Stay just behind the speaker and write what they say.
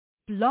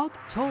Blog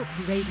Talk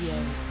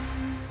Radio.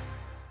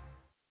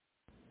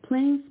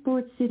 Playing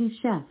Sports City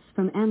Chefs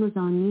from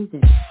Amazon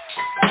Music.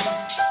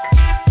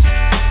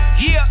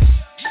 Yeah.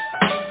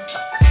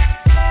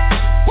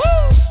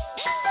 Woo.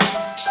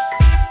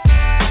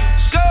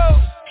 Let's go.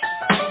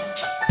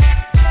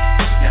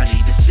 Y'all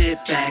need to sit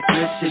back,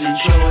 listen,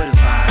 enjoy the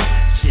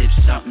vibe. Sip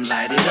something,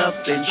 light it up,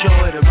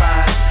 enjoy the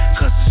ride.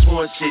 Cause the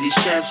Sports City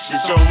Chefs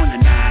is on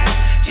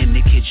tonight. In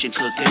the kitchen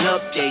cooking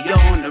up, they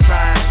on the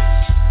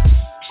rise.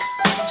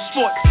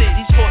 Sports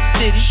City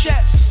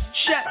Chefs,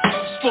 Chefs.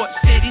 Sports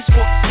City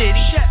Chefs,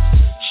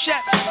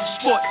 Chefs.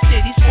 Sports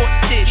City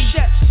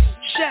Chefs,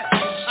 Chefs.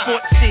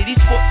 Sports City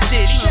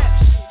Chefs.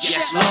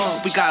 Yes,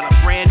 Lord, we got a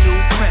brand new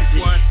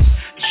president.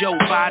 Joe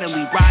Biden,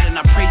 we riding,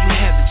 I pray you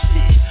heaven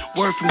sent.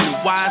 Word from the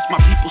wise,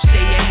 my people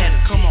stay ahead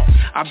of. Come on,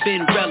 I've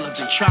been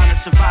relevant, trying to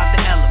survive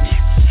the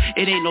elements.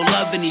 It ain't no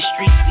love in these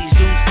streets, these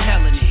dudes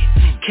telling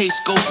it. Case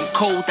go from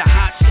cold to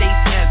hot,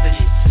 states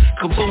evidence.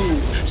 Kaboom,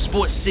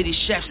 Sports City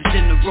Chefs is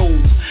in the room.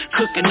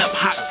 Cooking up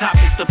hot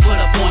topics to put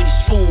up on your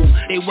spoon.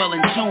 They well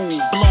in tune,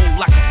 bloom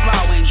like a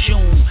flower in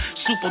June.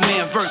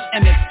 Superman verse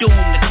MF Doom,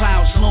 the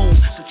clouds loom.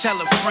 So tell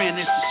a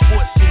friend it's the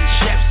Sports City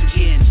Chefs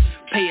again.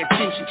 Pay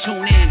attention,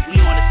 tune in,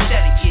 we on the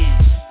set again.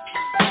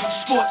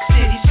 Sports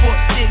City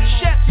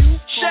Chefs,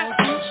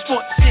 Chefs.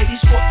 Sports City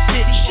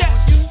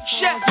Chefs,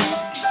 Chefs.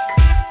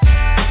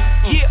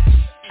 Yeah.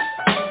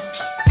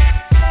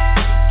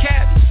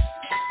 Cabby,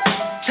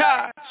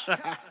 Taj.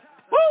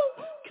 Woo!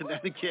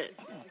 Connecticut.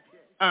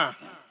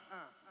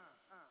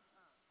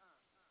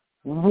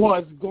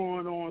 What's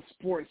going on,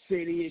 Sports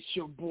City? It's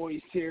your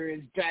boy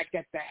Sirius back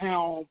at the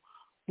helm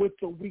with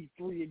the Week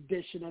 3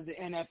 edition of the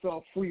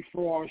NFL Free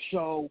For All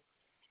show.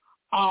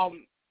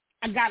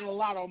 I got a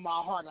lot on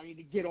my heart I need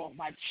to get off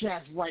my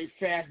chest right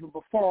fast, but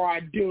before I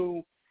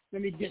do,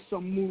 let me get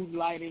some mood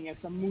lighting and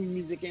some mood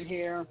music in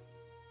here.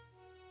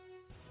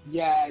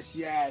 Yes.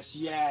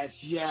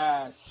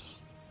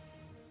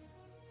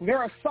 There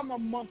are some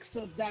amongst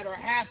us that are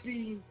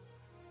happy.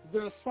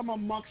 There are some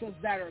amongst us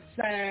that are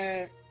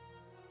sad.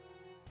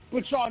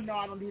 But y'all know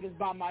I don't do this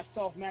by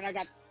myself, man. I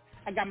got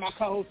my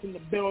co-host in the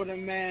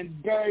building, man.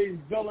 Barry,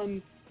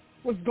 Villan.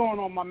 What's going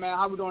on, my man?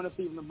 How we doing this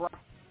evening, bro?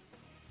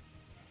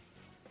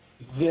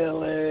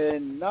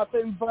 Villan,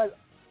 nothing but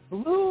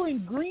blue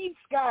and green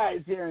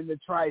skies here in the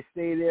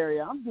tri-state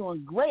area. I'm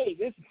doing great.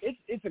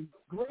 It's a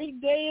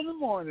great day in the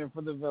morning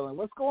for the Villan.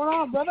 What's going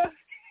on, brother?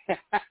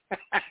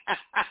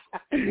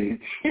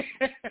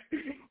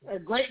 A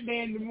great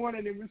day in the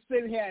morning, and we're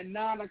sitting here at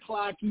 9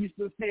 o'clock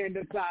Eastern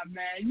Standard Time,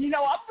 man. You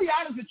know, I'll be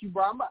honest with you,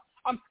 bro.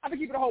 I'm gonna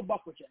keep it a whole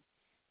buck with you.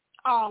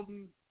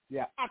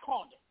 Yeah. I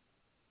called it.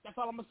 That's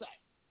all I'm gonna say.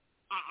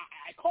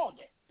 I called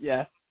it.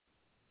 Yeah.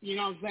 You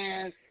know what I'm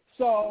saying?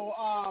 So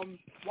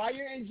while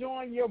you're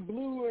enjoying your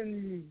blue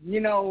and,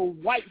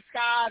 white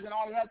skies and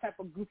all of that type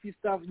of goofy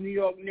stuff, New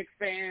York Knicks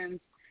fans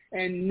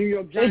and New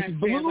York Giants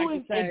fans like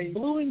to say. It's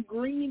blue and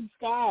green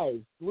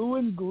skies. Blue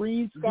and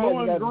green skies. Blue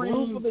and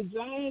green. Blue for the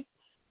Giants,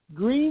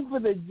 green for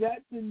the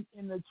Jets in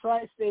the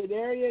tri-state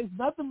area. It's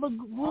nothing but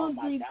blue and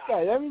green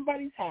skies.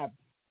 Everybody's happy.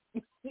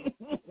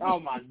 Oh,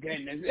 my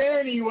goodness.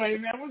 Anyway,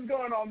 man, what's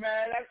going on,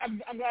 man?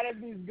 I'm glad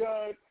everything's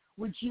good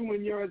with you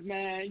and yours,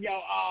 man. Yo,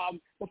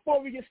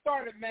 before we get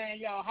started, man,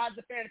 how's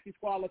the fantasy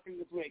squad looking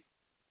this week?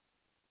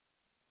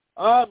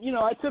 I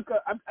took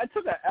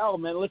a L,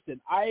 man. Listen,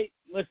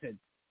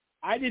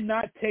 I did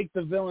not take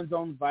the Villan's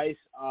own advice.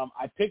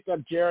 I picked up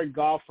Jared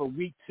Goff for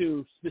week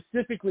 2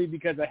 specifically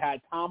because I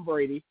had Tom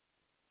Brady,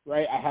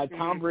 right? I had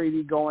Tom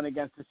Brady going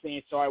against the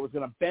Saints, so I was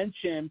going to bench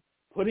him,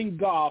 putting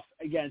Goff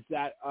against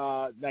that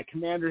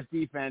Commanders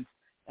defense,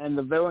 and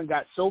the Villan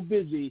got so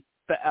busy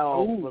for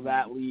L for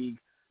that league.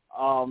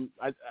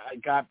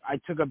 I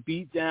took a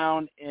beat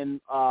down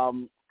in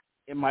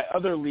my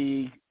other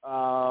league.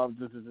 I'm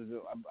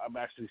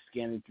actually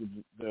scanning through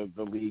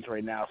the leagues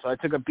right now. So I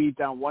took a beat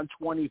down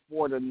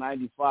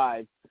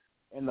 124-95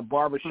 in the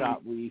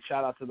barbershop league.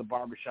 Shout out to the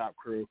barbershop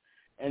crew.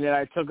 And then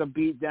I took a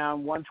beat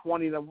down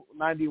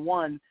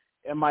 120-91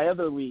 in my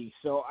other league.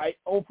 So I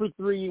 0 for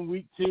 3 in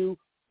week 2,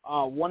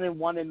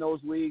 1-1 in those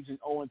leagues, and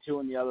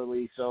 0-2 in the other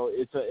league. So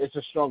it's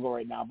a struggle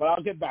right now, but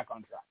I'll get back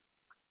on track.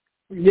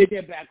 You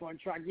get back on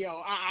track.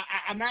 Yo,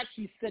 I'm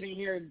actually sitting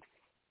here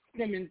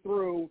skimming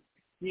through.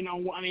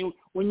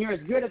 When you're as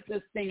good at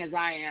this thing as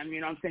I am,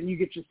 you know what I'm saying, you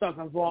get yourself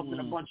involved in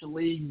a bunch of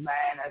leagues,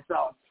 man. And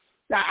so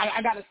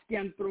I got to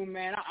skim through,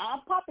 man.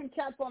 I'm popping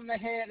cats on the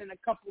head in a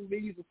couple of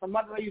leagues, and some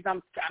other leagues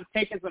I'm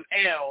taking some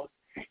L's.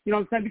 You know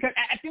what I'm saying? Because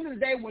at the end of the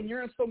day, when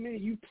you're in so many,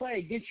 you play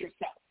against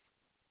yourself.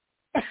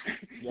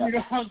 Yeah. You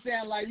know what I'm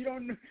saying? Like, you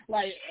don't,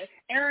 like,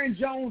 Aaron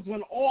Jones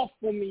went off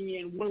for me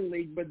in one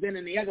league, but then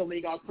in the other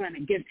league I was playing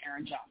against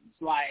Aaron Jones.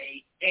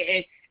 Like,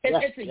 it's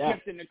a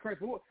gift and a curse.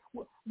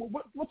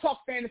 We'll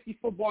talk fantasy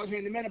football here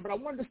in a minute, but I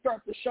wanted to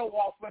start the show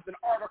off with an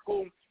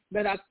article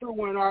that I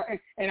threw in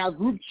our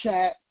group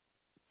chat.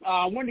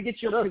 I wanted to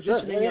get your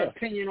position and your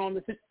opinion on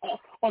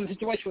the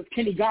situation with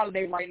Kenny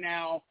Golladay right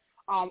now.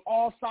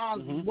 All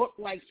signs look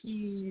like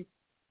he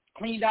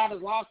cleaned out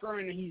his locker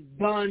and he's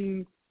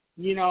done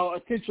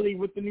essentially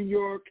with the New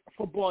York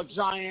Football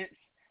Giants.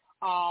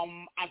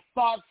 I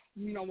thought,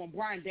 when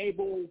Brian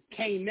Daboll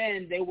came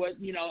in, they would,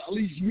 at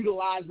least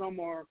utilize them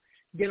or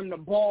get him the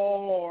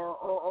ball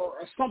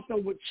or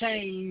something would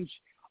change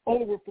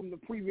over from the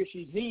previous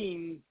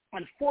regime.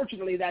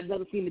 Unfortunately, that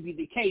doesn't seem to be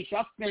the case.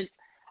 I spent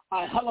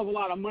a hell of a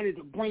lot of money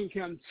to bring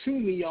him to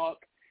New York,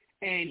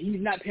 and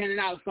he's not panning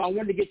out. So I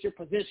wanted to get your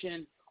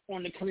position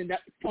on the Kenny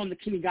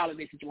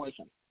Golladay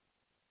situation.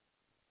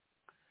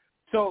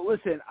 So,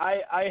 listen,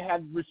 I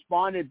had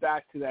responded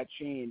back to that,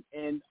 Shane,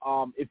 and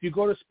if you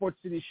go to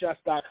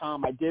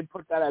sportscitychefs.com, I did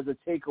put that as a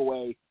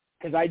takeaway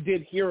because I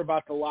did hear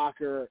about the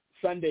locker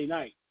Sunday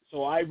night.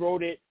 So I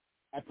wrote it.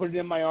 I put it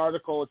in my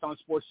article. It's on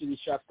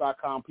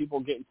sportscitychefs.com. People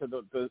get into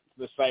the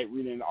site,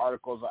 reading the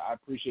articles. I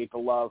appreciate the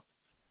love.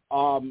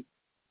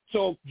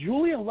 So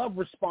Julian Love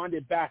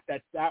responded back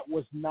that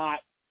was not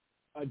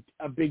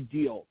a big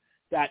deal,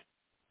 that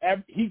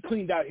he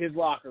cleaned out his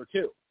locker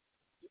too.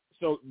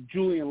 So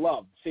Julian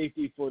Love,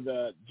 safety for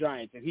the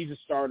Giants, and he's a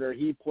starter.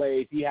 He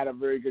played. He had a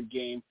very good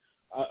game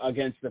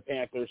against the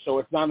Panthers. So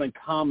it's not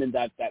uncommon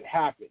that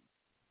happened.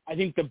 I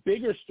think the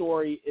bigger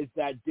story is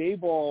that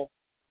Daboll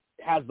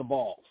has the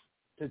balls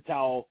to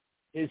tell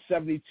his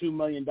 $72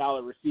 million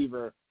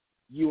receiver,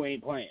 you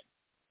ain't playing.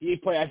 He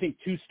played, I think,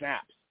 2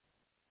 snaps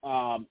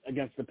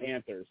against the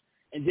Panthers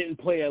and didn't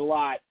play a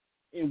lot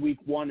in week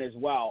 1 as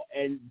well.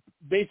 And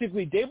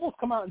basically Daboll's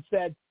come out and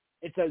said,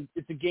 it's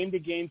a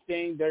game-to-game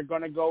thing. They're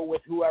going to go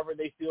with whoever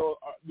they feel,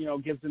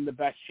 gives them the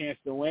best chance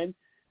to win.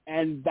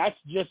 And that's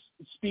just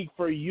speak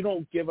for you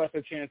don't give us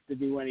a chance to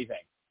do anything.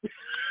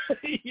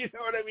 You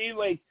know what I mean?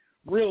 Like,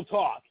 real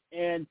talk.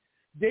 And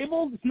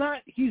Daboll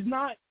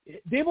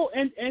Daboll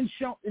and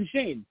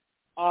Shane,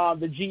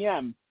 the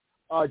GM,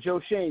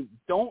 Joe Shane,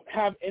 don't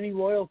have any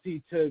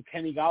loyalty to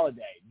Kenny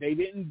Golladay. They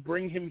didn't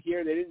bring him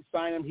here. They didn't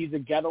sign him. He's a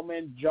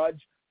Gettleman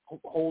judge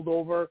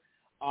holdover.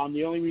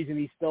 The only reason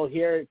he's still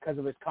here is because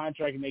of his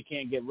contract, and they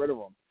can't get rid of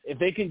him. If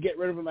they can get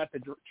rid of him at the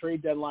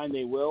trade deadline,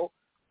 they will.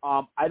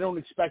 I don't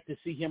expect to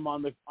see him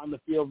on the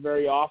field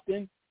very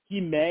often.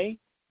 He may,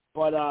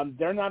 but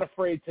they're not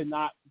afraid to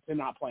not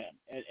play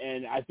him,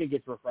 and I think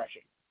it's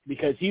refreshing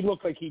because he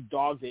looked like he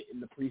dogged it in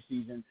the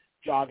preseason,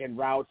 jogging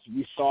routes.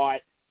 We saw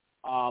it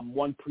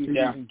one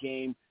preseason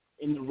game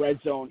in the red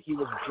zone. He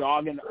was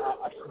jogging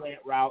a slant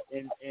route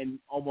and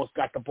almost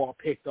got the ball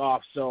picked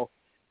off. So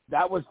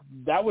that was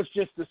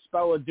just the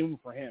spell of doom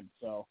for him.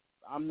 So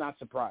I'm not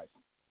surprised.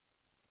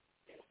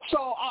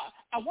 So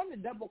I want to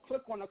double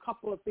click on a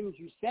couple of things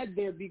you said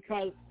there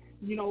because,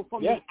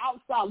 from the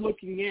outside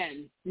looking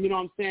in, you know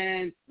what I'm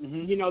saying?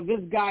 Mm-hmm.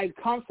 This guy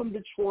comes from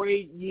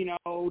Detroit,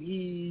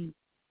 he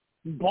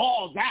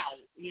balls out,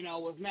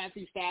 with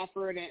Matthew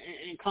Stafford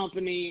and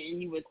company,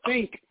 and you would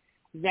think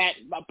that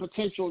a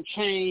potential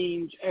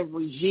change of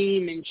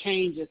regime and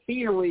change of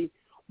scenery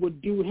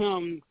would do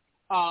him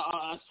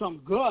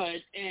some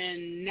good.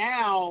 And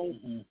now,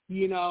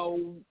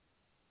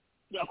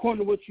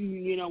 according to what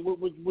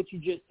what you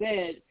just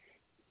said,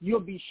 you'll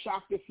be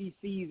shocked if he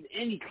sees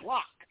any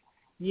clock,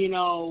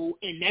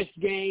 in next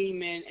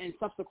game and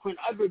subsequent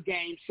other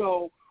games.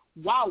 So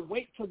why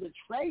wait till the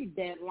trade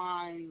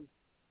deadline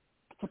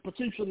to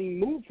potentially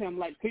move him?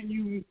 Like, couldn't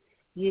you,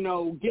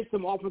 get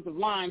some offensive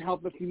line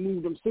help if you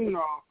moved him sooner?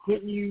 Or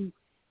couldn't you,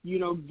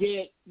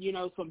 get,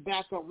 some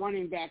backup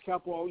running back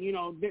help? Or,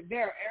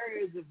 there are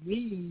areas of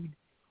need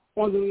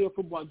on the New York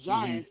Football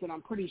Giants, and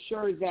I'm pretty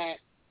sure that,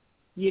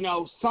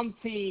 some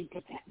team,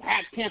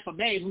 perhaps Tampa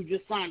Bay, who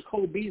just signed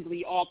Cole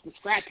Beasley off the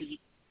scrap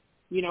heap,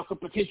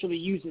 could potentially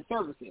use his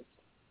services.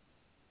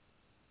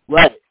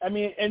 Right. I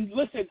mean, and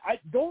listen,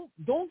 don't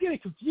get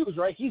it confused,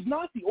 right? He's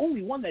not the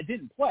only one that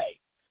didn't play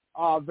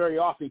very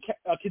often.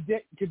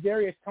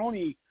 Kadarius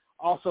Toney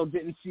also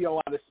didn't see a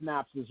lot of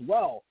snaps as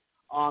well.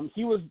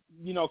 He was,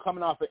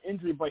 coming off an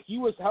injury, but he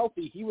was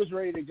healthy. He was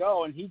ready to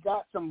go, and he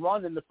got some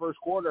run in the first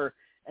quarter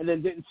and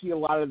then didn't see a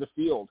lot of the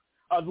field.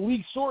 The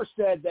league source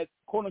said that,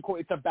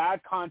 quote-unquote, it's a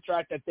bad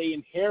contract that they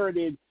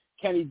inherited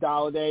Kenny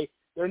Golladay.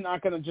 They're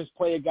not going to just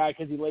play a guy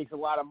because he makes a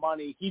lot of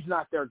money. He's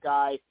not their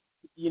guy.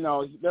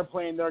 They're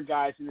playing their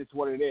guys, and it's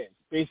what it is.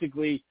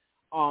 Basically,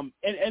 and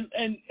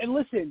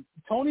listen,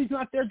 Tony's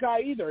not their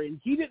guy either, and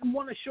he didn't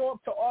want to show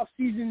up to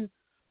off-season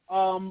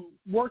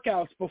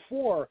workouts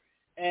before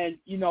and,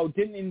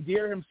 didn't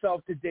endear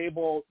himself to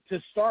Daboll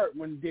to start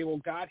when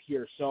Daboll got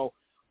here. So,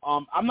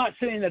 I'm not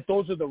saying that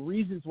those are the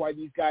reasons why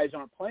these guys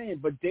aren't playing,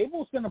 but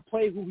Daboll's going to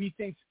play who he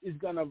thinks is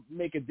going to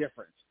make a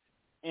difference.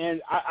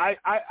 And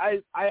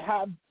I've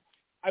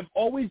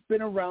always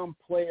been around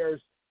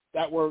players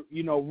that were,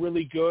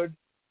 really good,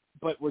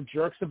 but were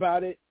jerks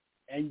about it.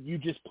 And you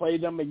just play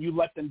them and you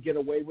let them get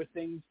away with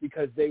things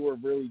because they were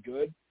really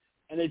good.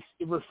 And it's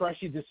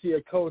refreshing to see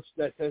a coach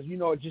that says,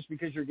 just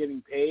because you're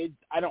getting paid,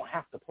 I don't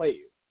have to play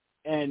you.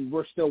 And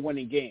we're still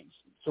winning games.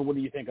 So what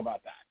do you think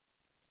about that?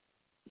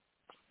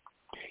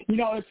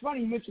 It's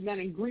funny you mentioned that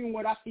in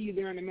Greenwood. I'll see you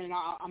there in a minute.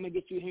 I'm going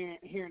to get you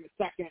here in a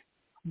second.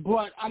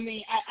 But, I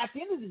mean, at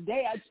the end of the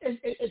day,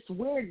 it's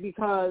weird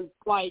because,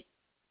 like,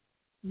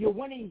 you're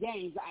winning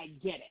games. I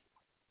get it.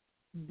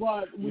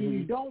 But when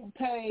you don't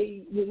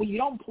play,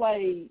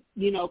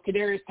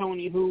 Kadarius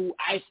Toney, who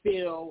I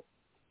feel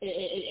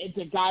is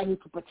a guy who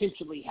could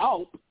potentially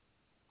help.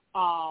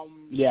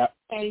 And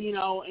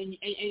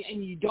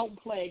you don't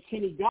play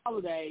Kenny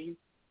Golladay,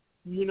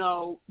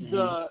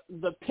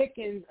 the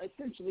pickings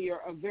essentially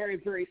are very,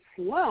 very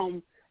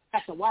slim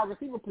at the wide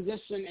receiver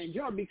position in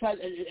general, because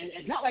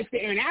it's not like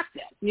they're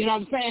inactive. You know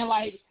what I'm saying?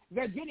 Like,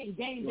 they're getting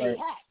game day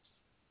hats.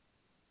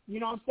 You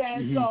know what I'm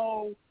saying?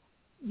 So,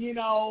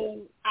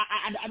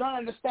 I don't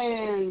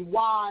understand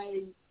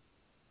why,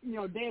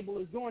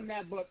 Dable is doing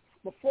that. But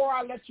before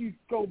I let you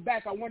go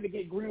back, I wanted to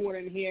get Greenwood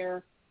in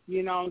here,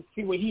 see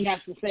what he has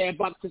to say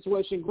about the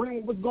situation.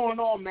 Greenwood, what's going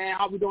on, man?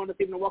 How we doing this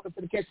evening? Welcome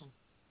to the kitchen.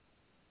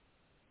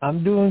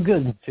 I'm doing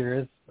good,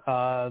 serious.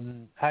 How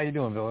you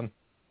doing, Villan?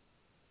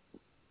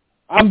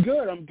 I'm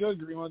good,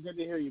 Greenwood. Good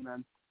to hear you,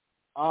 man.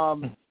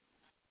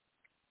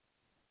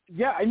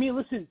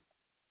 Listen,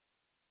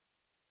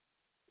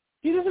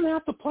 he doesn't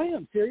have to play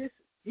him, serious.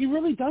 He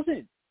really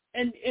doesn't.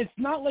 And it's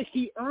not like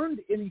he earned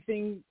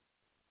anything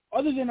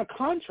other than a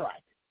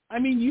contract. I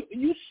mean,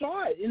 you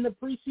saw it in the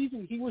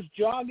preseason. He was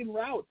jogging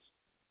routes.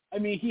 I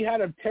mean, he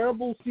had a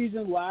terrible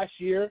season last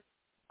year.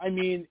 I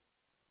mean,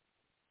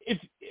 is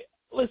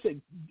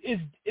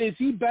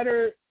he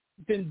better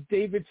than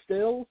David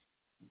Stills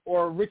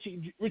or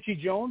Richie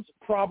Jones?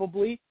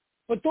 Probably.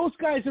 But those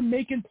guys are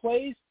making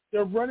plays.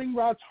 They're running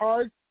routes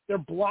hard. They're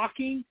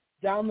blocking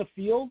down the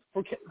field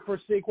for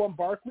Saquon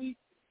Barkley.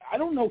 I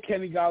don't know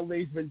Kenny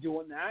Galladay's been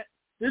doing that.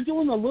 They're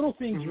doing the little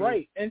things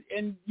right.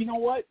 And you know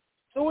what?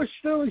 So is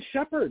Sterling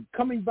Shepard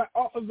coming back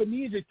off of a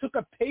knee. They took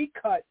a pay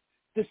cut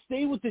to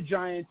stay with the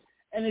Giants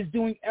and is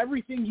doing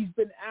everything he's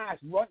been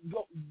asked,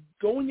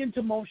 going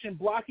into motion,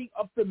 blocking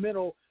up the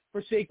middle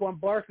for Saquon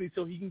Barkley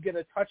so he can get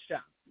a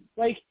touchdown.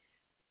 Like,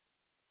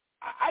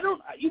 I don't,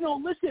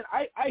 listen,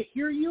 I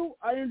hear you,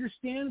 I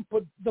understand,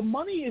 but the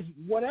money is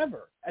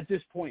whatever at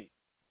this point.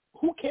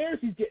 Who cares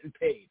he's getting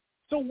paid?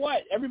 So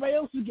what? Everybody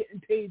else is getting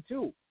paid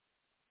too.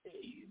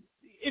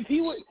 If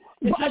he would,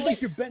 it's not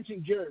like you're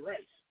benching Jerry Rice.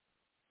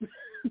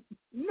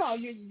 No,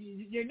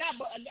 you're not.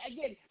 But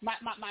again, my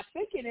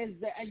thinking is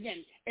that,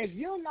 again, if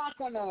you're not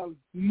gonna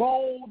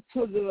mold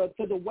to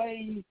the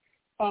way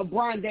of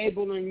Brian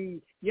Dable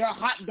and you're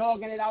hot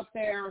dogging it out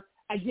there,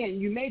 again,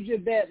 you made your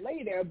bed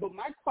lay there. But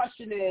my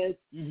question is,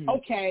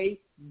 okay,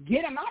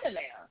 get him out of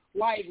there.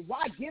 Like,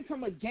 why give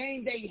him a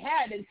game they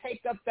had and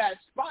take up that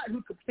spot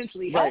who could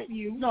potentially help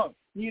you? No.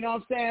 You know what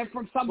I'm saying?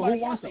 From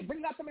somebody else.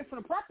 Bring out somebody from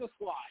the practice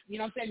squad. You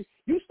know what I'm saying?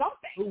 Do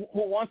something.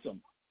 Who wants him?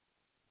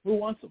 Who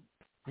wants him?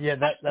 Yeah,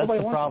 that's the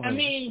problem. I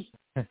mean,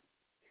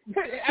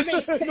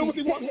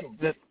 nobody wants him.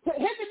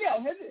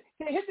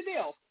 Here's the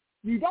deal.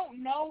 You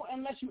don't know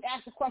unless you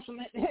ask the question.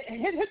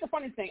 Here's the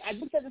funny thing. I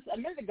just said this a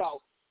minute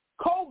ago.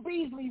 Cole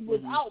Beasley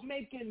was out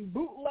making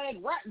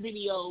bootleg rap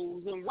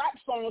videos and rap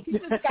songs. He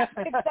just got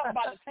picked up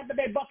by the Tampa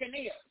Bay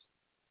Buccaneers.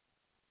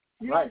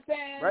 You know what I'm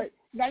saying? Right.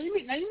 Now you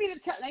mean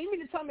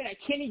to tell me that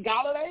Kenny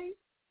Golladay,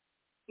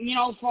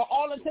 for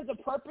all intents and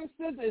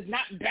purposes, is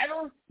not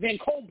better than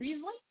Cole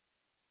Beasley?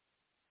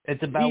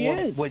 It's about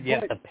what you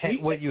have to pay,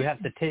 what you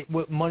have to take,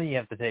 what money you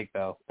have to take,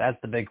 though. That's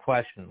the big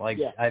question.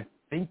 I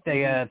think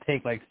they gotta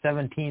take like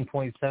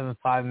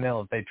 $17.75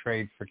 million if they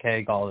trade for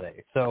Kenny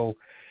Golladay. So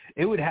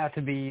it would have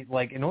to be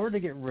like, in order to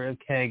get rid of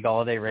Kenny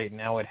Golladay right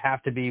now, it'd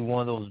have to be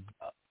one of those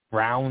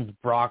Browns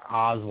Brock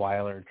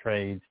Osweiler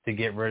trades to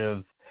get rid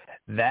of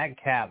that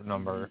cap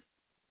number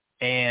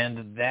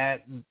and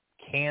that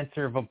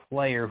cancer of a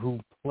player who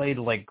played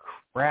like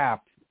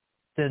crap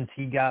since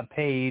he got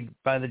paid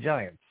by the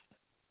Giants.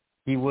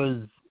 He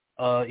was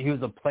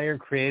a player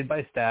created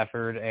by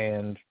Stafford,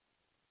 and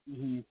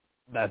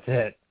that's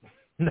it.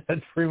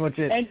 That's pretty much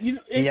it. And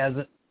he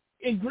hasn't.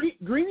 And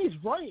Greeny's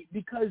right,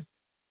 because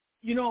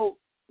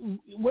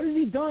what has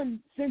he done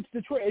since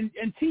Detroit?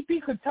 And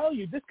TP could tell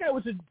you this guy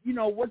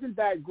wasn't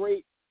that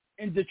great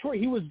in Detroit.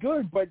 He was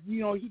good, but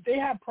they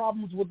had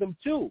problems with him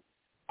too.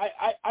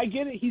 I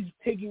get it. He's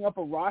taking up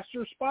a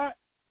roster spot,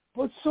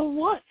 but so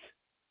what?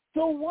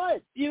 So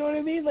what? You know what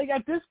I mean? Like,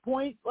 at this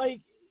point, like,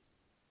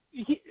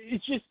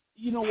 it's just,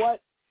 you know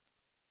what?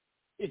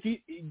 If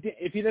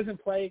he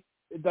doesn't play,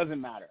 it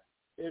doesn't matter.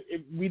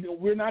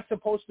 We're not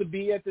supposed to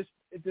be at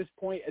this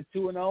point at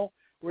 2-0.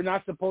 We're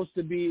not supposed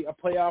to be a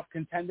playoff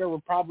contender. We're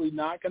probably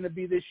not going to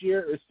be this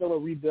year. It's still a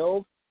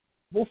rebuild.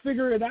 We'll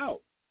figure it out.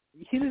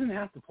 He doesn't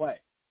have to play.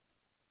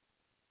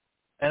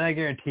 And I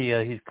guarantee you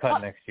he's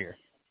cut next year.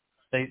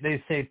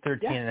 They saved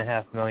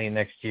 $13.5 million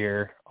next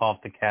year off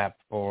the cap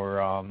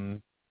for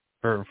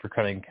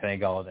cutting Kenny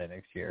Golladay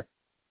next year.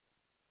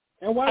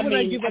 And why would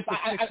I give up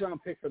a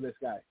sixth-round pick for this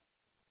guy?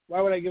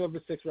 Why would I give up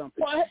a sixth-round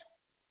pick? Well,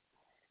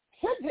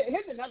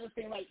 here's another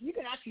thing. Like, you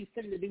can actually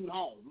send the dude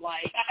home.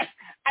 Like,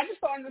 I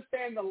just don't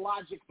understand the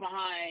logic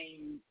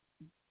behind,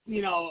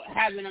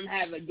 having him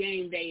have a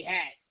game day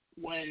hat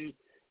when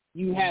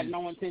you have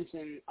no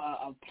intention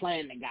of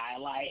playing the guy.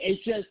 Like,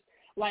 it's just,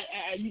 like,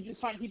 you just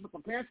trying to keep a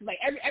comparison. Like,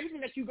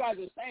 everything that you guys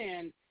are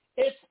saying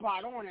is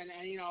spot on, and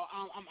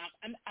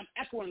I'm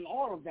echoing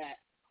all of that.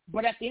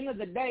 But at the end of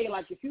the day,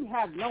 like, if you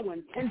have no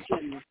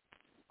intention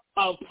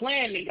of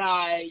playing the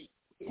guy,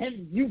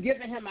 you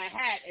giving him a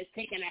hat is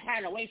taking a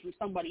hat away from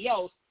somebody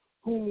else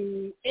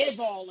who is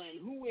all in,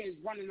 who is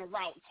running the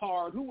routes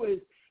hard, who is,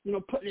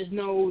 putting his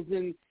nose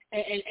in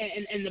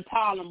the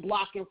pile and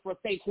blocking for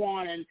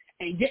Saquon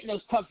and getting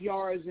those tough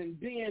yards and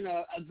being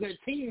a good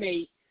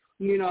teammate.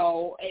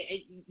 You're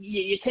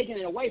taking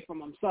it away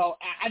from him. So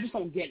I just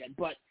don't get it.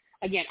 But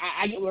again,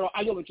 I get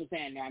what you're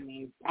saying there. I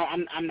mean,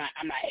 I'm not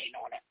hating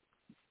on it.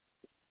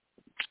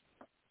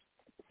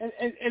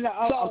 And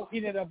I'll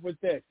clean it up with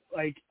this.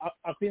 Like,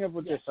 I'll clean up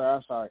with this.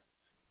 I'm sorry.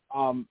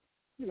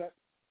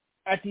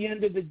 At the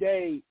end of the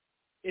day,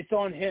 it's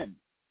on him.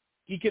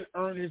 He can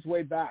earn his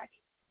way back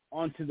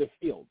onto the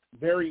field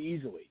very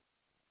easily.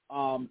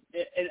 And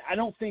I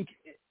don't think,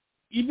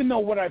 even though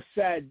what I've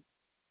said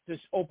to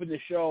open the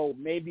show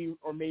maybe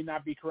or may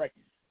not be correct,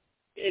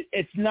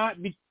 it's not.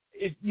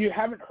 You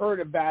haven't heard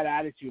a bad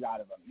attitude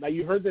out of him. Now,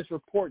 you heard this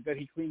report that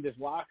he cleaned his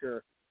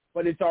locker,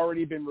 but it's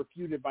already been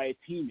refuted by a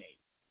teammate.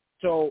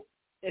 So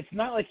it's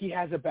not like he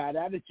has a bad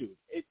attitude.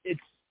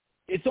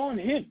 It's on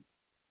him.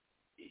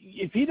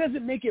 If he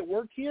doesn't make it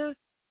work here,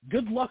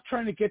 good luck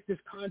trying to get this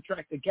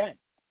contract again.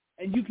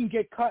 And you can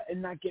get cut and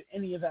not get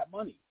any of that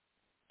money.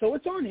 So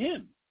it's on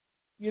him.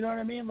 You know what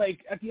I mean?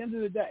 Like, at the end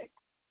of the day.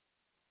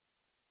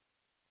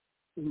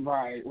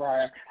 Right.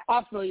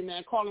 I feel you,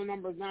 man. Calling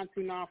number is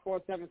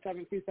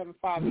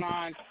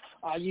 929-477-2759.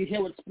 You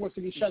here with Sports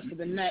City Chefs for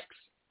the next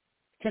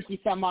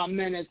 50-some-odd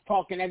minutes,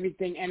 talking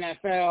everything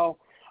NFL.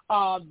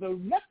 The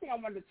next thing I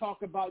wanted to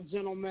talk about,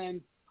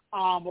 gentlemen,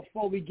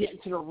 before we get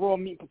into the raw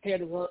meat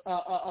potatoes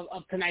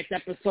of tonight's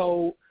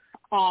episode,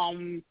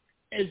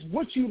 is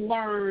what you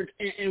learned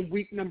in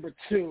week number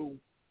 2.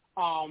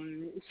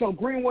 So,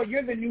 Greenwood,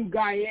 you're the new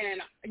guy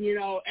in.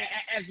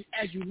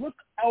 As you look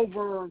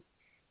over,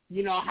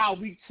 how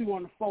week 2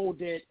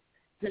 unfolded,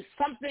 did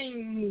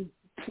something,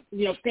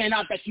 stand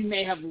out that you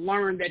may have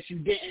learned that you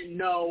didn't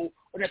know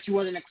or that you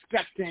wasn't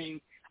expecting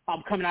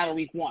coming out of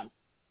week 1?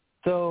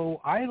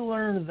 So I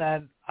learned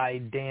that I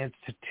danced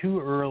too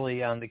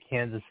early on the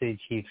Kansas City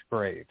Chiefs'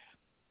 grave.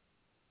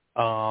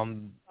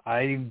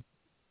 I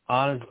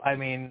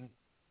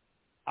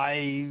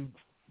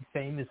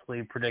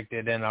famously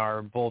predicted in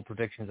our bold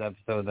predictions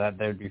episode that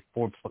there'd be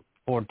four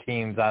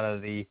teams out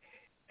of the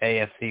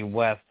AFC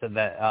West to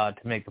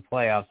make the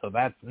playoffs. So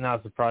that's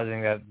not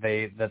surprising that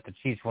the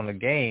Chiefs won the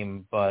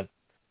game, but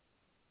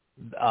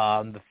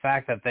the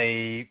fact that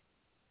they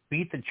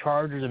beat the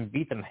Chargers and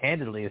beat them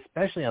handedly,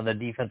 especially on the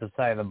defensive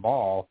side of the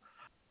ball,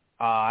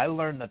 I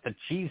learned that the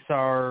Chiefs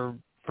are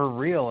for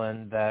real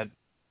and that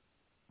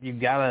you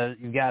gotta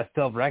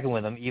still reckon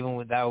with them even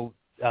without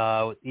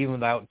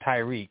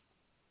Tyreek.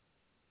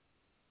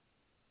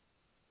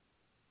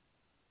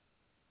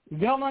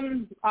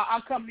 Villan,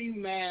 I'll come to you,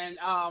 man.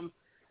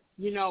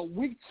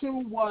 Week 2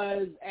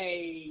 was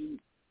a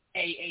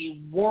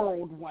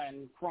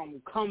whirlwind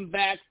from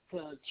comebacks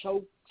to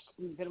chokes,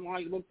 depending on how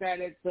you looked at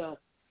it, to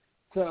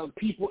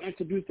people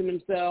introducing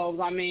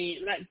themselves. I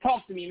mean,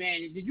 talk to me,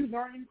 man. Did you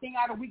learn anything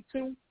out of week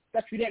 2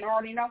 that you didn't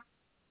already know?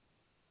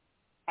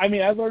 I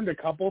mean, I learned a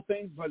couple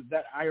things, but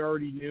that I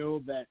already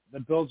knew that the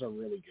Bills are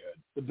really good.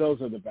 The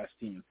Bills are the best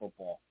team in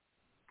football.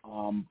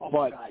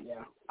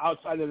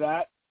 Outside of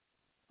that,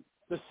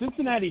 the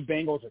Cincinnati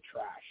Bengals are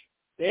trash.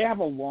 They have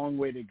a long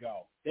way to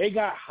go. They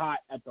got hot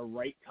at the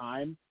right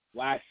time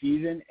last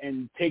season,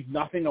 and take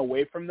nothing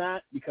away from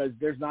that because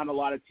there's not a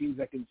lot of teams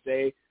that can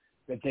say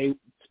that they,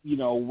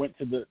 went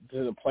to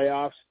the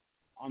playoffs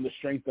on the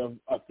strength of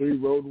 3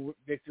 road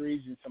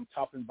victories in some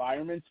tough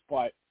environments,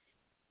 but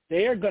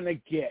they are going to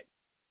get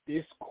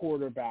this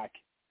quarterback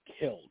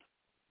killed.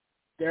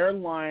 Their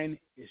line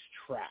is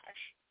trash.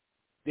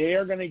 They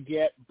are going to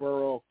get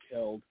Burrow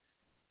killed.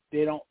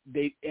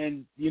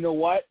 And you know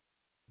what?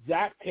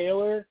 Zach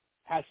Taylor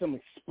has some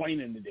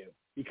explaining to do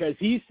because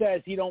he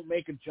says he don't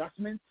make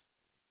adjustments.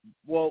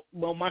 Well,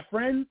 my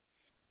friend,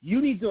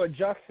 you need to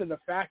adjust to the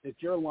fact that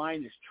your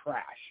line is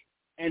trash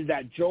and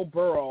that Joe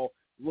Burrow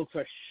looks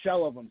a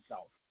shell of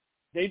himself.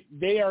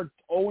 They are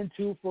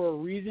 0-2 for a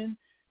reason,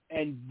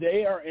 and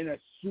they are in a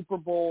Super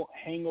Bowl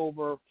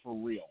hangover for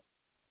real.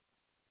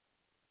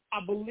 I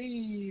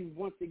believe,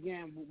 once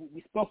again,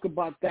 we spoke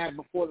about that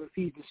before the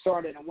season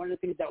started, and one of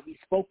the things that we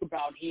spoke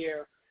about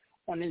here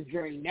on this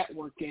very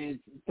network is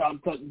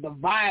the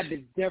vibe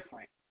is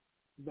different.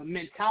 The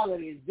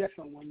mentality is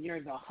different when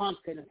you're the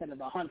hunted instead of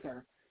the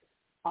hunter.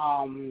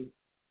 And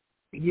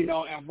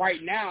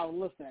right now,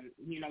 listen,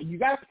 you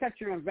got to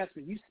protect your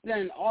investment. You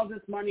spend all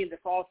this money in this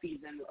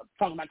offseason,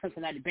 talking about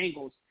Cincinnati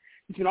Bengals,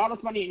 you spend all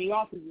this money in the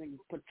offseason to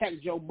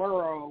protect Joe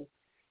Burrow.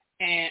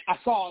 And I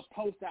saw a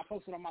post that I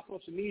posted on my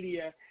social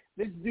media.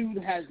 This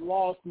dude has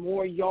lost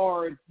more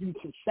yards due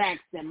to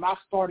sacks than my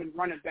starting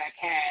running back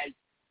has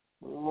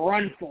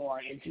run for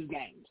in 2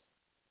 games.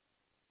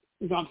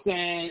 You know what I'm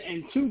saying?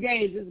 In 2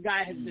 games, this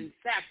guy has been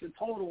sacked a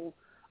total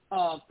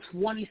of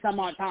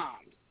 20-some-odd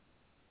times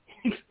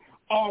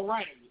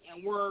already,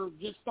 and we're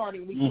just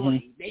starting week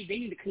 3. They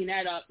need to clean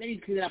that up. They need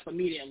to clean that up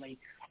immediately.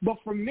 But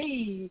for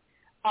me,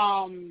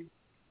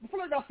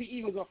 Philadelphia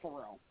Eagles are for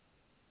real.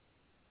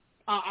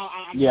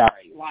 I'm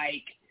sorry.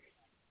 Like,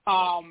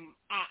 I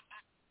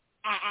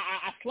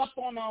slept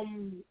on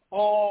them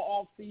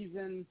all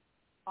season.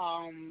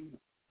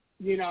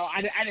 You know,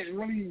 I didn't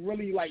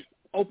really like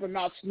open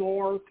mouth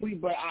snore,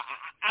 but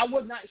I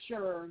was not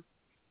sure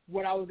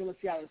what I was going to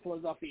see out of the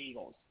Philadelphia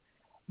Eagles.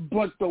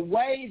 But the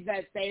way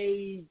that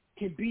they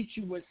can beat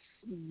you with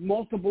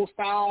multiple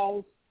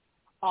styles,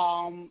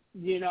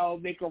 you know,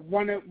 they could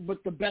run it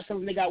with the best of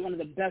them. They got one of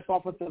the best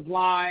offensive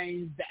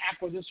lines. The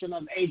acquisition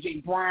of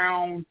A.J.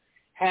 Brown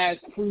has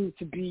proved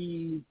to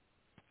be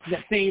the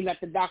thing that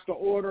the doctor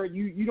ordered.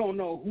 You don't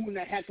know who in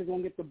the heck is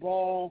going to get the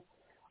ball.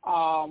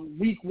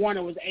 Week 1,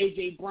 it was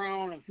A.J.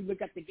 Brown. If you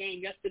look at the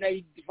game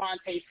yesterday,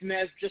 Devontae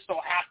Smith just so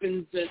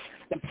happens to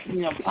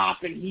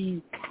pop, and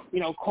he, you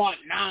know, caught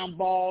 9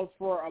 balls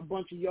for a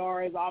bunch of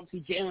yards.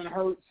 Obviously, Jalen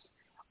Hurts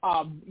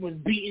was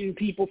beating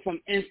people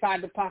from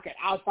inside the pocket,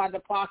 outside the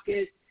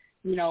pocket.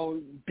 You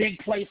know, big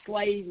play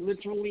Slade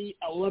literally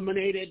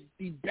eliminated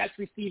the best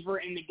receiver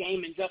in the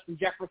game in Justin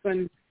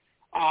Jefferson.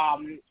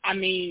 I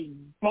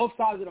mean, both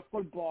sides of the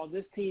football,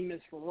 this team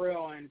is for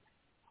real, and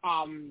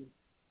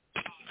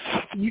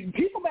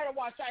people better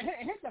watch out.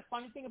 Here's the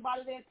funny thing about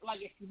it is,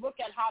 like, if you look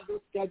at how their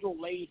schedule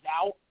lays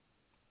out,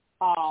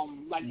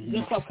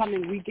 this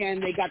upcoming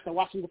weekend, they got the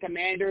Washington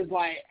Commanders.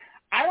 Like,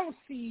 I don't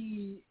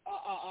see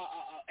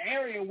an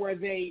area where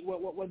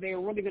they're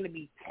really going to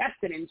be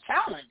tested and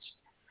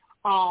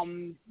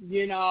challenged.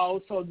 You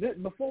know, so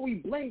before we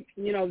blink,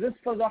 you know, this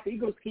Philadelphia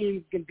Eagles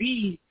team could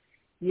be,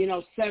 you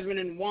know,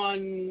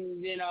 7-1,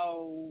 you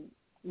know,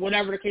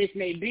 whatever the case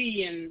may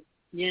be, and,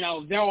 you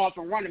know, they're off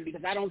and running,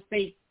 because I don't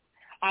think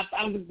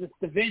this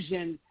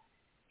division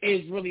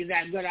is really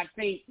that good. I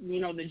think, you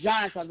know, the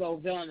Giants,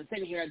 although Villan is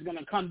sitting here, is going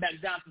to come back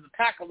down to the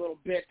pack a little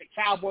bit. The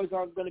Cowboys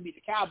are going to be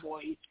the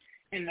Cowboys,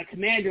 and the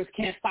Commanders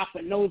can't stop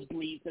the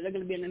nosebleeds, so they're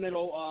going to be in the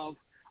middle of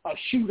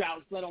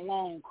shootouts, let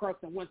alone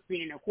Carson Wentz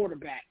being their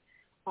quarterback.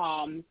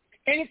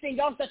 Anything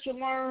else that you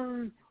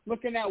learned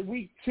looking at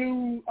week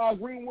 2,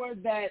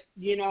 Greenwood, that,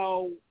 you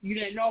know, you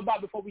didn't know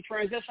about before we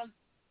transition?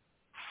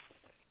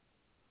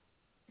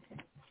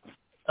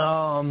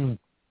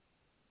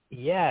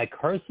 Yeah,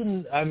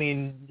 Carson, I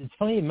mean, it's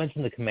funny you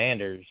mentioned the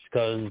Commanders,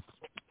 because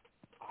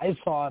I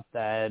thought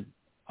that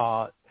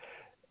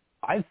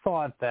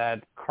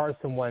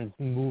Carson Wentz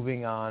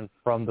moving on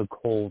from the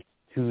Colts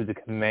to the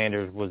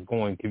Commanders was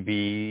going to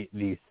be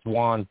the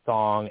swan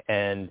song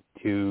end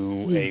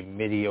to a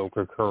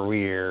mediocre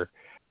career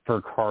for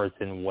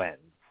Carson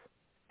Wentz.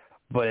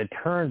 But it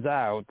turns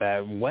out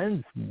that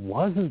Wentz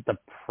wasn't the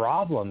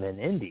problem in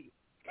Indy.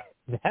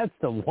 That's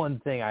the one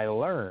thing I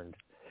learned.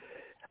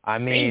 I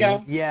mean,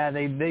 yeah,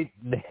 they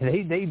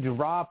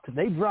dropped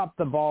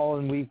the ball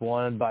in week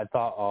 1, but I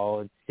thought,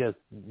 it's just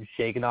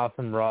shaking off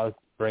some rust,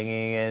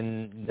 bringing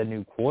in the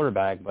new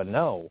quarterback. But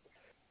no,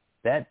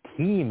 that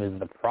team is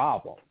the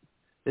problem.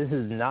 This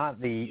is not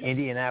the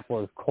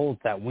Indianapolis Colts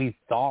that we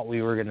thought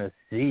we were going to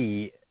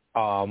see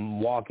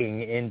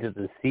walking into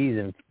the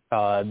season,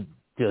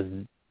 just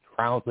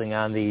trouncing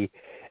on the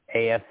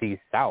AFC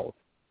South.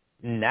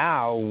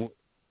 Now,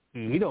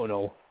 we don't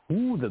know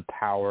who the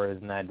power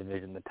is in that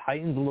division. The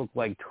Titans look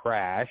like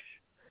trash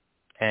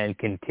and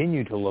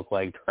continue to look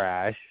like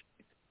trash.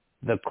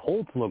 The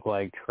Colts look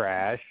like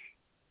trash.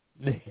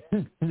 The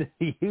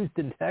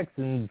Houston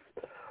Texans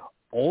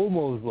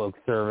almost look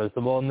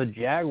serviceable, and the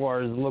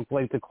Jaguars look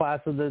like the class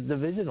of the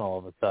division all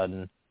of a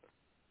sudden.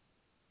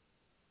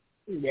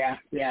 Yeah.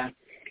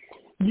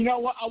 You know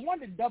what? I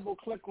wanted to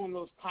double-click on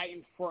those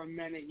Titans for a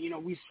minute. You know,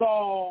 we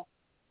saw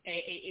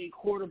a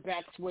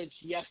quarterback switch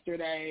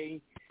yesterday.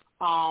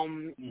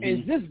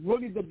 Is this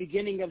really the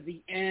beginning of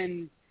the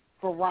end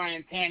for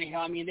Ryan Tannehill?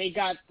 I mean, they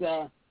got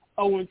the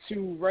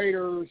 0-2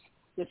 Raiders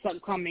this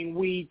upcoming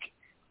week.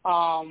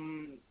 I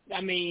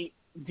mean,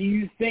 do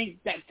you think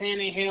that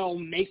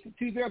Tannehill makes it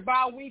to their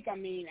bye week? I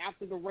mean,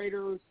 after the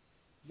Raiders,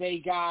 they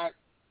got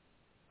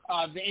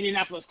the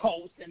Indianapolis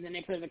Colts, and then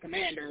they play the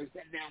Commanders,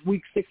 and then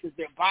week 6 is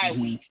their bye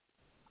week.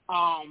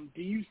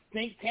 Do you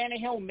think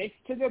Tannehill makes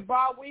it to their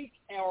bye week,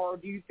 or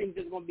do you think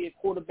there's going to be a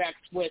quarterback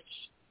switch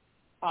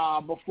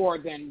before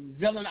then?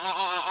 Villan,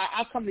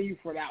 I'll come to you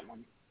for that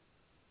one.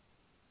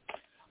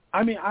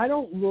 I mean, I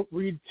don't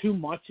read too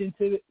much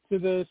into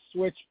the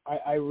switch.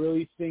 I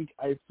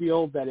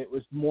feel that it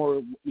was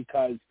more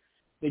because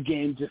the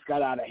game just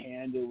got out of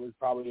hand. It was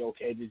probably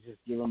okay to just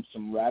give him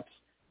some reps.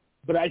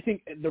 But I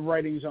think the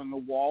writing's on the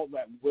wall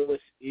that Willis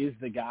is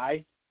the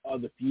guy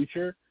of the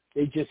future.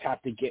 They just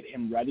have to get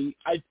him ready.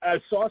 I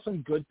saw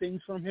some good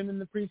things from him in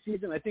the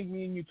preseason. I think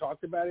me and you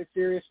talked about it,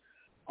 Sirius.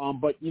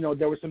 But, you know,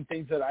 there were some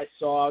things that I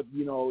saw,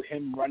 you know,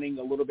 him running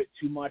a little bit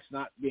too much,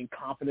 not being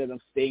confident of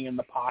staying in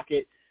the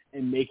pocket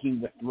and making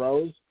the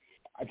throws.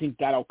 I think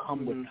that'll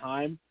come with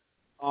time.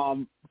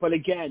 But,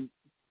 again,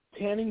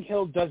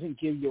 Tannehill doesn't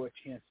give you a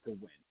chance to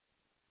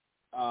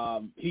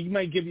win. He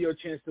might give you a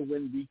chance to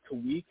win week to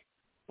week,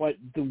 but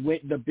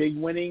the big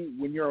winning,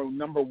 when you're a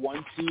number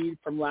 1 seed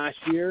from last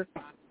year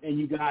and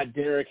you got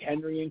Derrick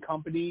Henry and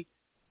company,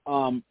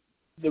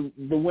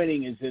 the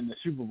winning is in the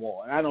Super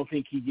Bowl, and I don't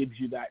think he gives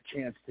you that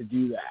chance to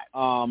do that.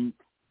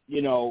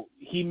 You know,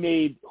 he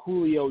made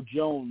Julio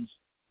Jones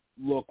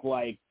look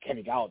like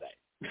Kenny Galladay.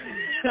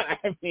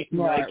 I mean,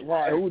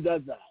 right. Who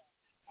does that?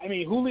 I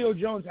mean, Julio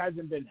Jones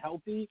hasn't been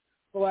healthy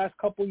the last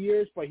couple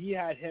years, but he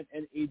had him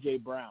and A.J.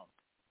 Brown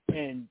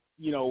and,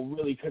 you know,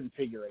 really couldn't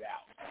figure it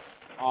out.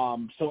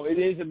 So it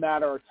is a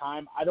matter of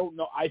time. I don't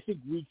know. I think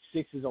Week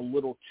 6 is a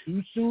little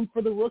too soon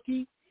for the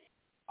rookie.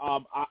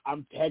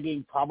 I'm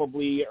pegging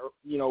probably,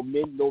 you know,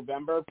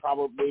 mid-November,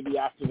 probably maybe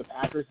after the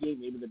Packers game,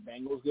 maybe the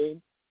Bengals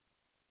game.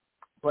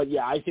 But,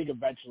 yeah, I think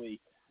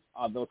eventually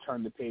they'll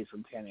turn the page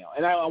from Tannehill.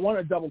 And I want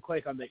to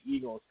double-click on the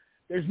Eagles.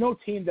 There's no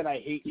team that I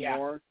hate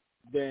more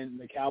than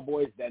the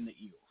Cowboys than the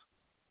Eagles.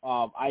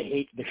 I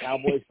hate the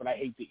Cowboys, but I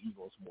hate the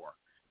Eagles more.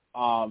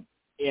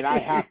 And I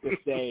have to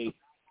say,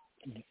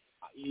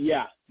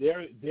 yeah,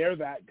 they're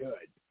that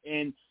good.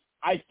 And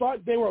I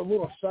thought they were a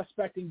little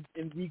suspect in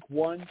Week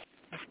 1,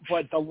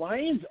 but the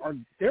Lions are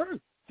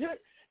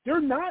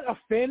they're not a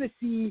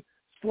fantasy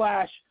 /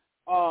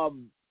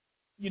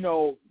 you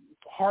know,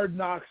 Hard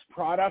Knocks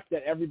product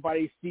that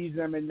everybody sees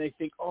them and they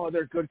think, oh,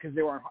 they're good because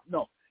they were on.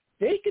 No,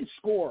 they can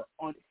score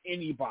on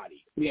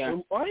anybody. Yeah,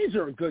 the Lions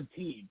are a good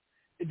team.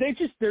 Their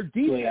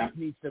defense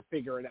needs to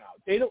figure it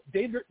out. Their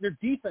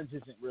defense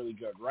isn't really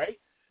good, right?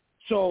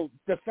 So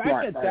the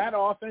fact that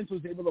offense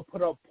was able to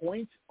put up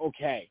points,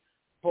 okay.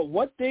 But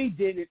what they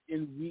did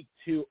in Week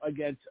 2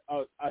 against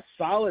a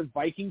solid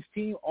Vikings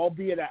team,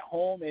 albeit at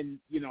home, and,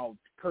 you know,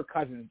 Kirk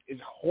Cousins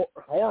is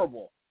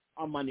horrible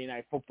on Monday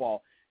Night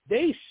Football.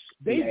 They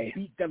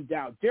beat them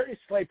down. Darius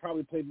Slay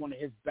probably played one of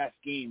his best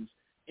games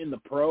in the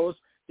pros.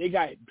 They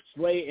got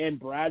Slay and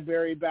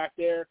Bradbury back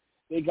there.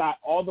 They got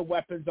all the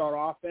weapons on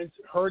offense.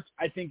 Hurts,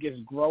 I think, is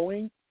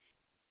growing.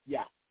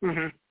 Yeah.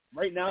 Mm-hmm.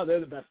 Right now,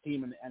 they're the best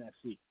team in the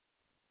NFC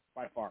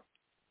by far.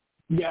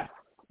 Yeah.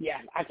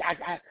 Yeah,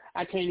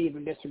 I can't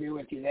even disagree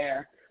with you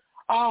there.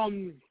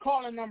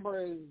 Calling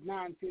number is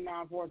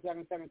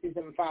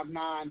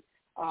 929-477-2759.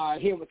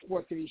 Here with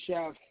Sports City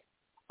Chef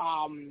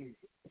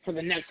for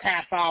the next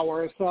half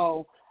hour or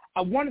so.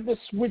 I wanted to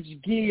switch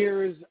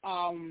gears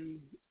and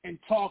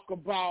talk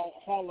about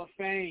Hall of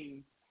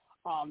Fame,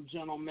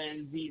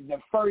 gentlemen. The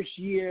first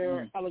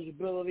year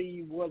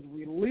eligibility was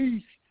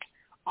released,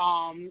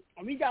 and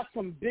we got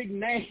some big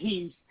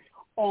names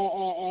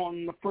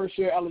on the first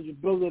year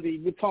eligibility.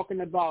 We're talking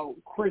about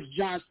Chris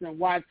Johnson,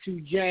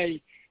 Y2J,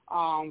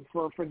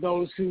 for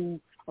those who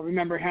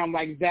remember him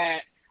like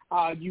that.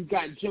 You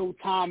got Joe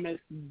Thomas,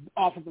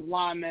 offensive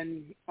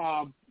lineman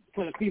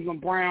for the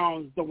Cleveland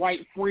Browns,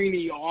 Dwight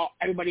Freeney,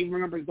 everybody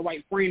remembers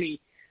Dwight Freeney,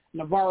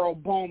 Navarro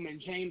Bowman,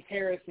 James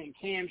Harrison,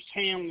 Cam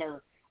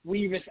Chandler,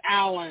 Revis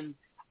Allen,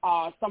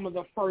 some of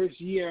the first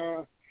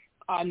year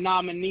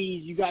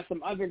nominees. You got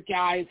some other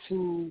guys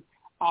who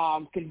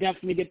can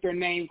definitely get their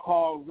name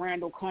called: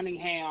 Randall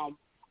Cunningham,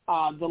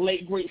 the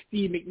late great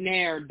Steve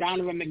McNair,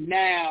 Donovan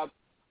McNabb.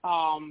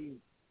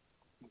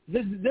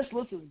 This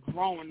list is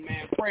growing,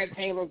 man. Fred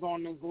Taylor's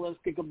on this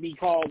list. It could be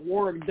called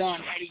Warwick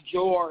Dunn, Eddie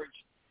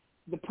George,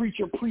 the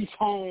Preacher Priest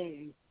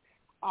Holmes,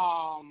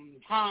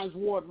 Hines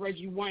Ward,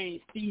 Reggie Wayne,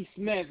 Steve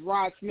Smith,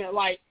 Rod Smith.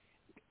 Like,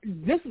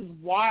 this is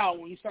wild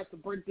when you start to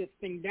break this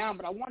thing down.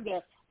 But I wanted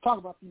to talk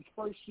about these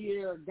first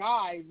year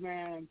guys,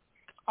 man.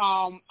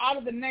 Out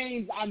of the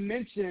names I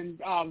mentioned,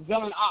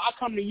 Villan, I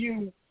come to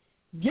you.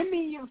 Give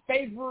me your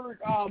favorite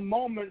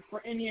moment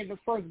for any of the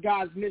first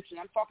guys mentioned.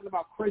 I'm talking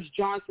about Chris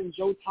Johnson,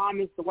 Joe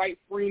Thomas, Dwight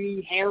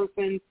Freeney,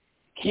 Harrison,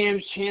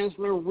 Cam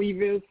Chancellor,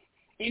 Revis.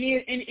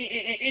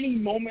 Any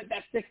moment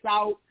that sticks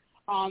out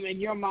in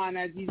your mind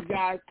as these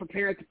guys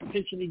prepare to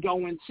potentially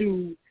go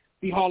into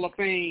the Hall of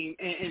Fame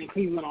in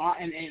Cleveland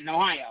and in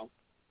Ohio?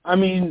 I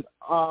mean,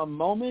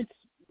 moments.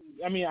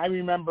 I mean, I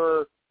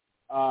remember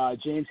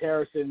James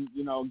Harrison,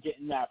 you know,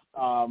 getting that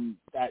what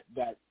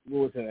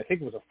was it? I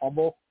think it was a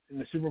fumble in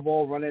the Super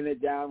Bowl, running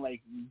it down,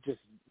 like just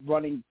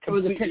running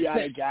completely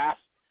out of gas.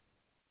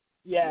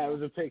 Yeah, it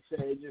was a pick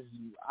six, just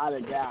out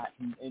of gas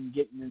and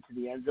getting into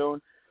the end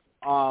zone.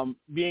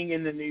 Being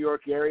in the New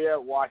York area,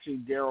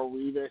 watching Darrelle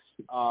Revis,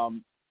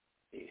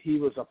 he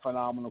was a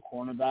phenomenal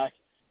cornerback.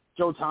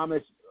 Joe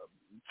Thomas,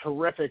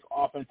 terrific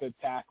offensive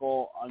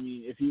tackle. I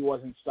mean, if he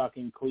wasn't stuck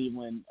in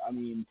Cleveland, I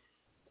mean,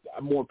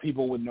 more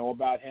people would know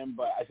about him,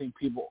 but I think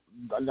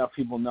enough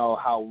people know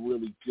how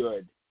really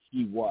good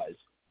he was.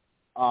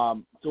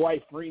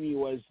 Dwight Freeney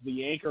was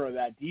the anchor of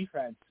that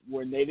defense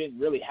when they didn't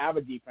really have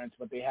a defense,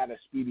 but they had a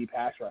speedy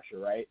pass rusher,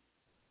 right?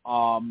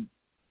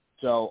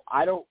 So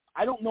I don't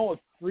know if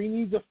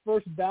Freeney's the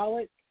first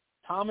ballot.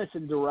 Thomas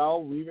and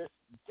Darrelle Revis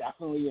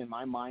definitely in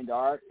my mind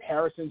are.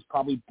 Harrison's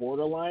probably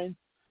borderline,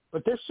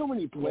 but there's so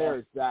many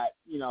players that,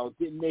 you know,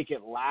 didn't make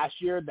it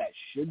last year that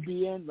should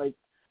be in. Like,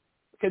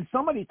 can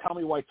somebody tell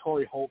me why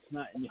Torrey Holt's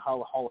not in the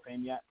Hall of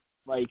Fame yet?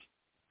 Like,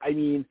 I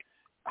mean,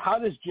 how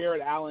does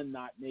Jared Allen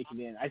not make it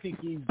in? I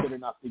think he's good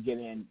enough to get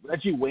in.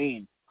 Reggie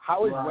Wayne.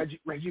 How is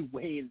Reggie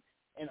Wayne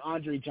and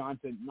Andre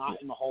Johnson not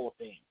in the Hall of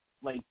Fame?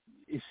 Like,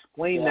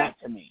 explain that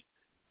to me.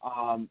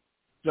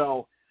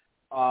 So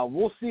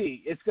We'll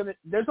see.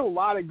 There's a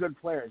lot of good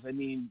players. I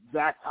mean,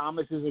 Zach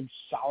Thomas is a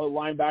solid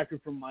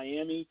linebacker from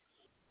Miami.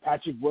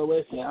 Patrick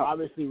Willis is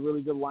obviously a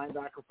really good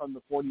linebacker from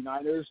the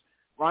 49ers.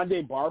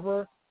 Rondé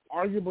Barber,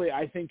 arguably,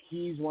 I think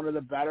he's one of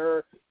the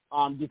better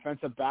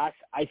defensive backs.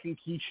 I think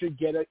he should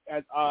get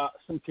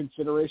some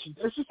consideration.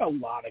 There's just a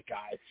lot of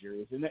guys here,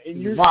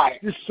 and you're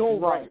so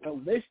right. The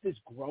list is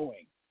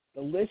growing.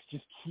 The list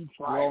just keeps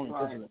growing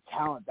because of the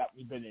talent that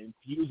we've been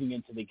infusing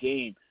into the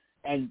game.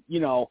 And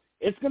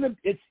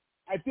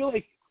I feel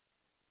like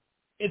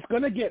it's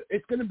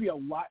gonna be a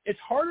lot. It's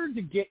harder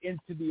to get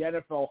into the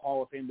NFL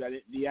Hall of Fame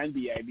than the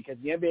NBA because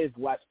the NBA has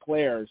less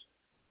players.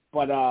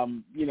 But,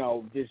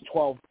 there's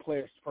 12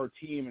 players per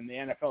team, and the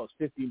NFL is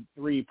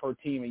 53 per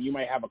team, and you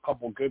might have a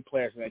couple good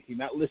players in that team.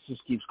 That list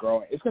just keeps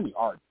growing. It's going to be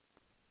hard.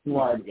 It's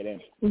hard to get in.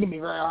 It's going to be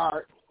very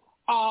hard.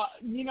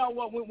 You know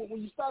what,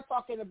 when you start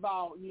talking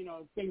about,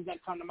 things that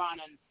come to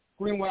mind, and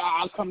Greenwood,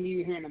 I'll come to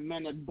you here in a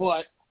minute,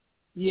 but,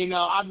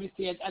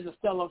 obviously as a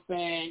Steelers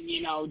fan,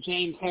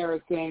 James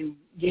Harrison,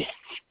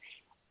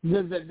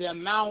 the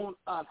amount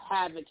of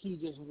havoc he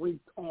just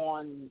wreaked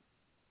on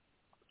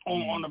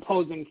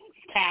opposing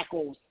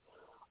tackles.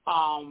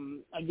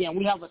 Again,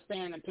 we have a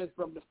standard in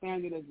Pittsburgh. The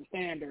standard is the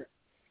standard.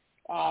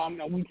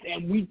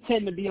 We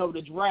tend to be able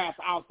to draft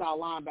outside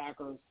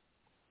linebackers.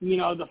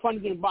 The funny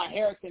thing about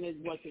Harrison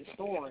was his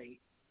story.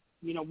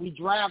 We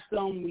draft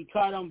him, we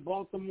cut him.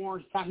 Baltimore,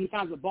 he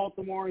signs with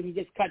Baltimore, he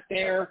gets cut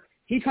there.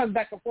 He comes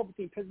back and forth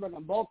between Pittsburgh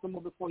and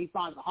Baltimore before he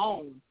finds a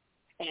home.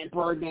 And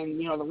Bergen,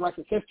 the rest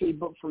is history.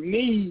 But for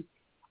me,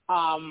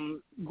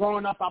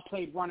 growing up, I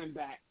played running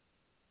back.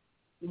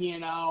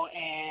 And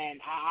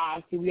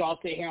I see we all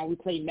sit here and we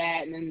play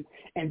Madden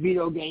and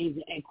video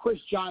games, and Chris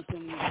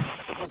Johnson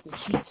was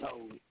a cheat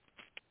code.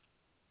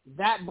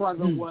 That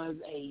brother was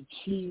a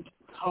cheat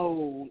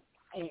code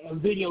in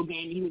video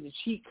game. He was a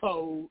cheat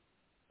code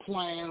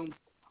playing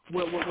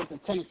with the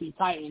Tennessee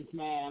Titans,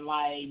 man.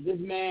 Like, this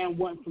man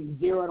went from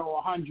 0 to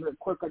 100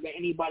 quicker than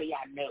anybody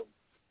I knew.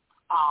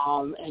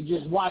 And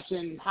just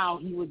watching how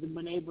he was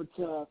been able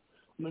to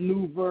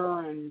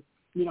maneuver and,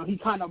 he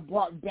kind of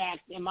brought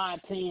back, in my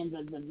opinion,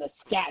 the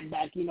scat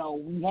back. We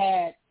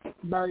had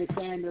Barry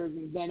Sanders,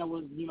 and then it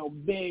was,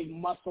 big,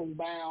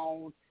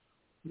 muscle-bound,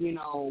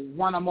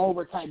 run them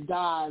over type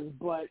guys.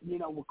 But,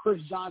 when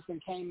Chris Johnson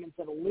came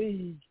into the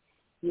league,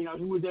 he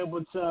was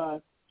able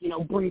to,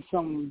 bring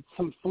some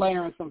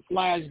flair and some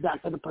flash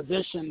back to the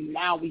position.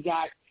 Now we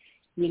got,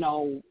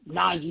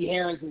 Najee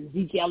Harris and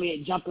Zeke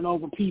Elliott jumping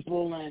over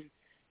people, and,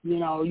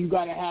 you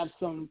got to have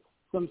some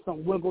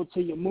wiggle to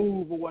your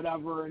move or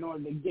whatever in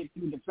order to get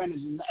through defenders.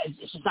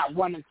 It's just not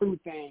running through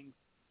things.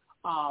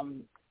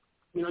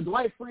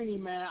 Dwight Freeney,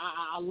 man,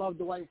 I love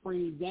Dwight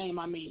Freeney's game.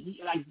 I mean,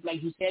 he,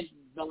 like you said,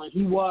 Villan,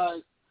 he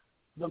was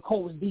the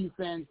Colts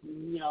defense,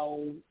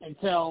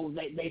 until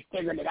they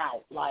figured it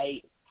out.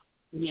 Like,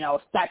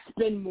 that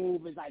spin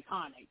move is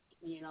iconic.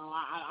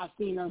 I've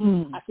seen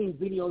him. I've seen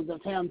videos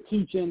of him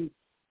teaching,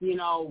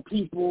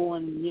 people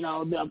and,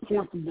 the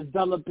importance of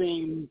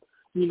developing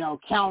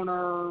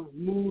counter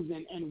moves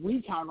and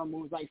re-counter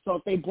moves. Like, so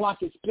if they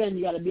block your spin,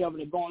 you got to be able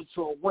to go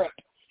into a rip.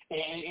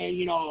 And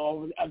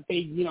if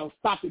they,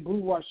 stop your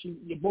blue rush, you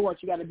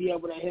got to be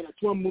able to hit a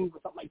swim move or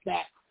something like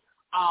that.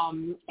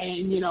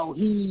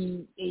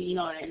 He,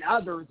 and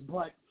others,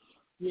 but,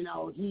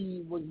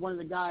 he was one of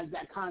the guys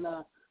that kind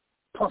of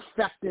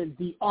perfected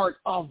the art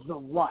of the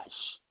rush.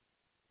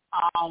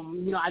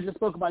 I just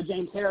spoke about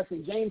James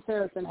Harrison. James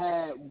Harrison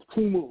had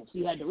two moves.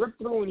 He had the rip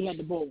through and he had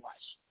the bull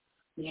rush.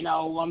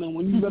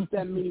 When you lift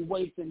that many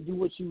weights and do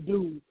what you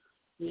do,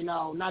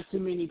 not too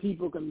many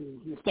people can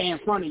stay in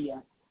front of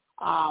you.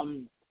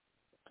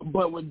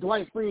 But with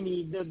Dwight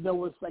Freeney, there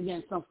was,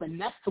 again, some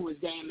finesse to his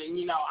game.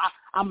 And,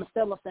 I'm a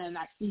Steelers fan.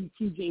 I see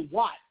T.J.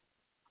 Watt.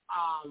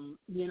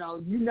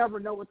 You never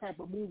know what type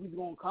of move he's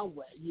going to come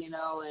with,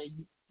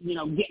 and,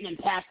 getting in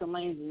passing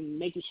lanes and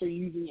making sure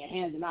you're using your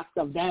hands and knock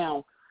stuff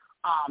down.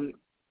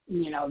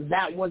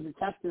 That was a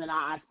testament,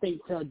 I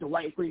think, to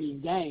Dwight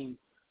Freeney's game.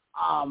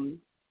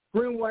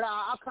 Greenwood,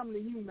 I'll come to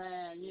you,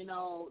 man. You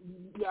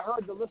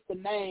heard the list of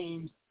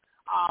names.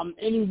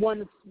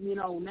 Anyone,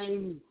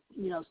 names,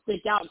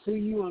 stick out to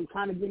you and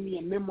kind of give me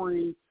a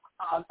memory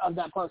of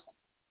that person?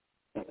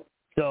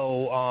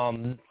 So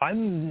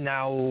I'm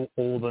now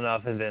old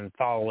enough and been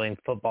following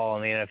football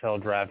and the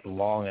NFL draft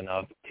long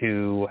enough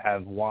to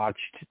have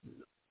watched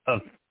a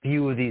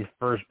few of these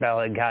first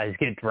ballot guys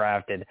get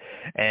drafted.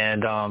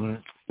 And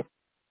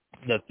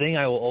the thing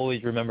I will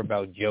always remember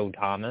about Joe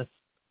Thomas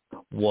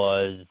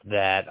was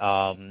that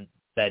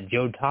that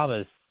Joe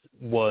Thomas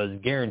was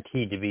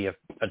guaranteed to be a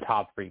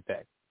top 3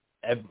 pick.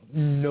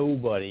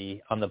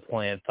 Nobody on the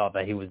planet thought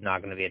that he was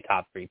not going to be a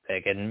top 3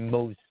 pick, and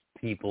most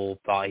people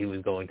thought he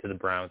was going to the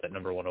Browns at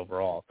number 1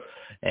 overall.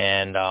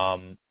 And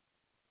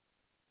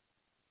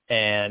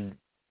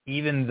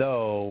even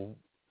though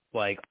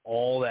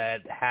all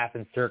that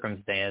happened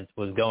circumstance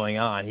was going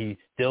on, he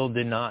still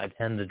did not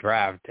attend the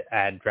draft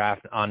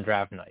on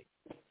draft night.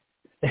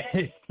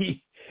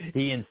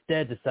 He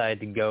instead decided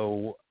to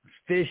go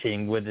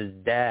fishing with his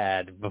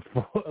dad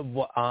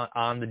before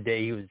on the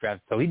day he was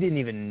drafted, so he didn't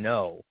even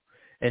know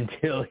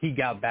until he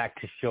got back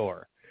to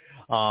shore.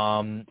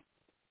 And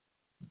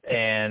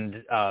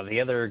the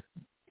other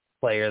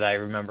player that I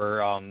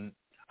remember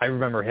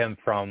him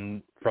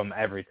from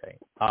everything,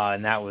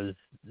 and that was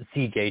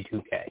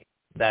CJ2K.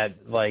 That,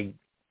 like,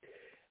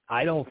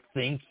 I don't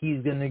think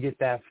he's going to get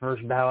that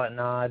first ballot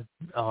nod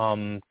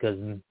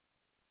because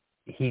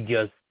he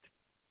just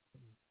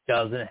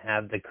doesn't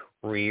have the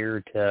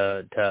career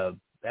to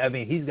I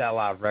mean, he's got a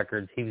lot of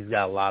records. He's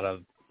got a lot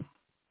of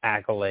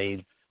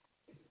accolades.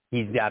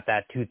 He's got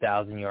that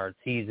 2,000-yard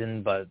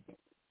season, but,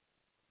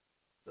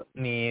 I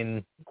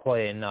mean,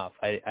 quite enough.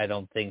 I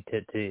don't think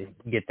to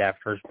get that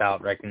first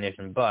ballot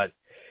recognition. But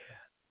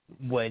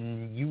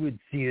when you would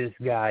see this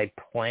guy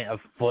plant a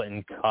foot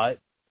and cut,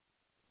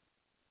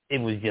 it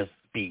was just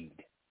speed.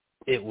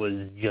 It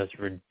was just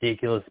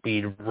ridiculous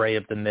speed right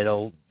up the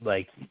middle,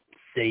 like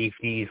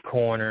safeties,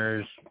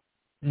 corners.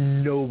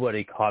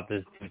 Nobody caught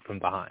this dude from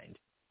behind.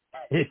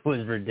 It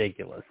was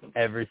ridiculous.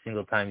 Every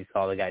single time you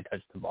saw the guy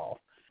touch the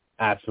ball.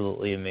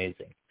 Absolutely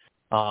amazing.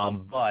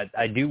 But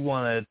I do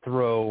want to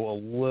throw a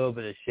little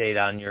bit of shade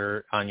on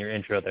your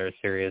intro there,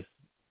 Sirius.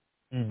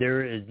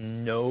 There is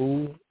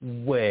no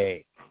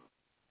way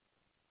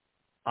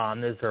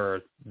on this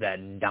earth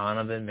that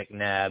Donovan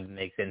McNabb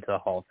makes it into the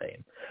Hall of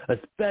Fame,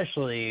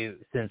 especially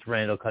since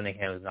Randall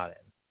Cunningham is not in.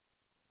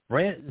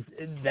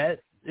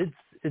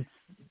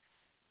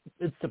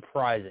 It's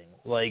surprising.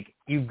 Like,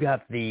 you've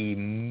got the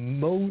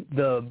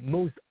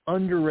most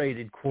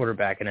underrated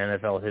quarterback in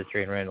NFL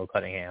history in Randall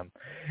Cunningham,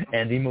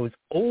 and the most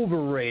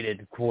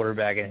overrated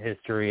quarterback in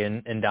history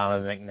in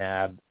Donovan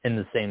McNabb in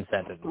the same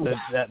sentence.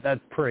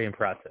 That's pretty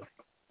impressive.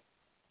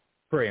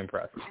 Pretty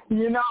impressive.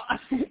 You know,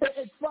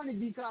 it's funny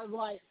because,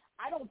 like,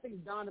 I don't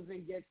think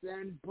Donovan gets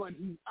in, but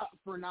he's up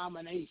for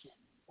nomination.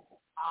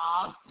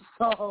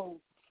 So,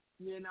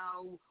 you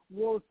know,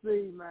 we'll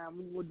see, man.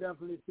 We will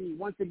definitely see.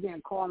 Once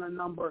again, calling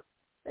number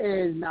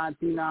is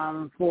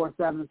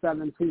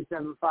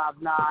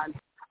 929-477-2759.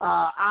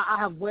 I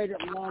have waited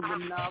long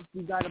enough.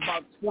 We got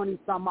about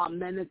 20-some-odd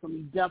minutes, and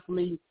we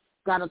definitely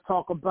got to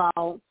talk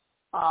about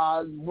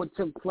what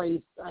took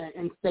place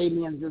in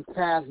stadiums this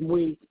past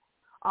week.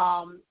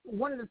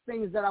 One of the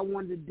things that I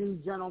wanted to do,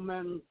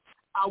 gentlemen,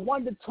 I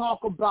wanted to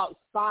talk about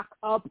stock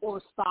up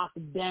or stock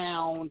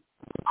down,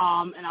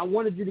 and I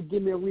wanted you to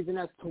give me a reason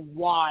as to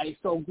why.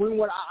 So,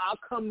 Greenwood, I'll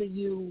come to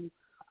you.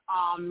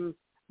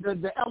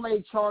 The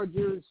L.A.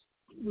 Chargers,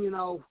 you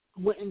know,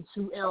 went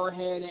into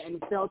Arrowhead and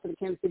fell to the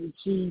Kansas City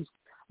Chiefs,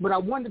 but I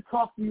wanted to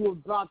talk to you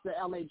about the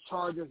L.A.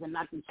 Chargers and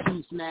not the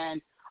Chiefs,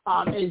 man.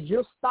 Is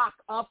your stock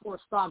up or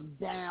stock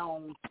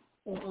down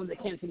on the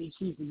Kansas City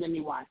Chiefs? And give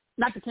me why.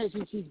 Not the Kansas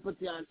City Chiefs, but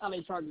the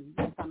L.A. Chargers.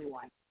 Tell me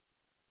why.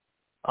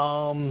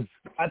 I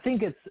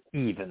think it's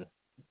even.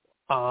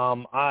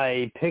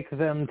 I picked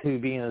them to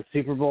be in the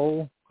Super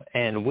Bowl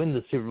and win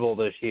the Super Bowl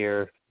this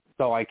year,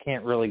 so I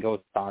can't really go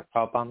stock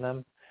up on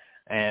them.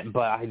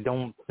 But I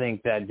don't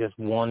think that just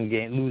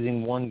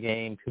losing one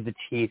game to the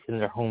Chiefs in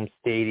their home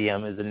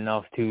stadium is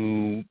enough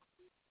to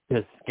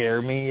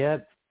scare me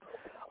yet,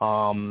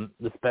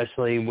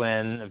 especially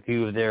when a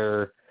few of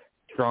their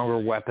stronger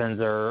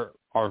weapons are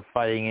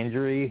fighting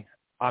injury.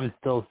 I'm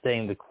still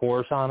staying the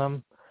course on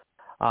them.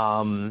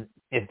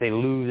 If they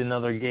lose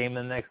another game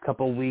in the next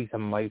couple of weeks, I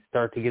might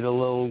start to get a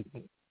little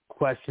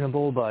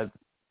questionable. But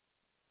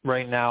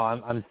right now,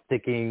 I'm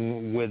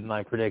sticking with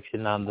my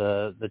prediction on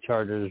the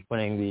Chargers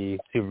winning the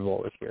Super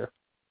Bowl this year.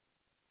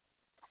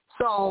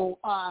 So,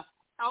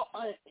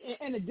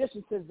 in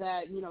addition to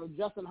that, you know,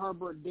 Justin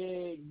Herbert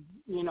did,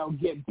 you know,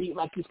 get beat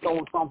like he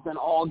stole something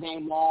all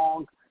game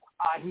long.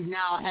 He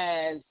now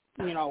has,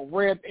 you know,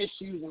 rib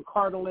issues and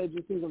cartilage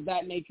and things of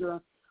that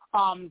nature.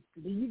 Do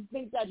you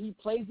think that he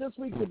plays this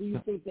week, or do you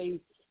think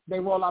they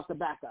roll out the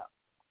backup?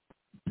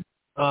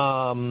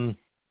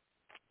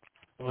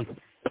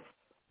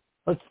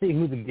 Let's see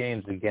who the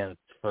game's against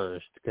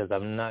first, because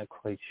I'm not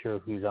quite sure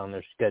who's on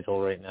their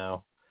schedule right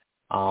now.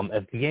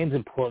 If the game's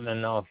important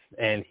enough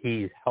and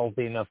he's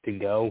healthy enough to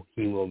go,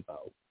 he will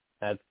go.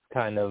 That's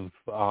kind of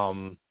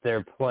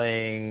they're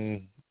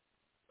playing.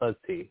 Let's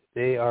see,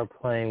 they are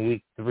playing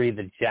week 3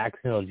 the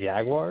Jacksonville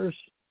Jaguars.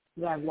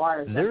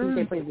 Jaguars. I think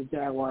they play the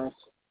Jaguars.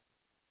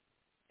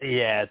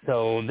 Yeah,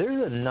 so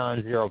there's a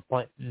non-zero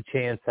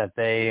chance that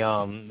they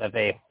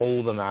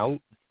hold them out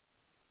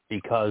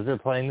because they're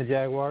playing the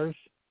Jaguars,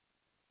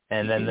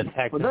 and then the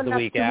Texans the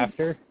week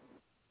after.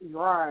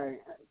 Right.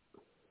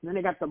 Then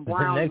they got the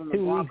Browns and the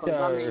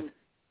Broncos.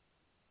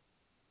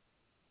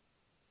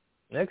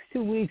 Next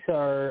 2 weeks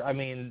are, I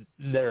mean,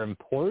 they're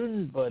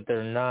important, but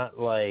they're not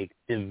like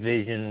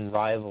division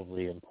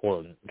rivalry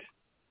important.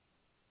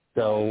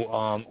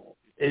 So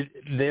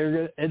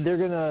they're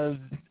gonna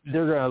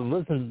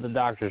listen to the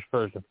doctors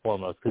first and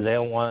foremost, because they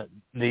don't want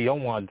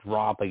to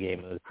drop a game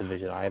in this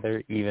division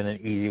either, even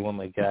an easy one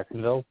like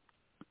Jacksonville.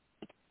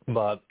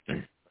 But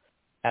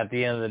at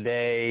the end of the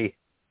day,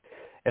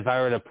 if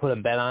I were to put a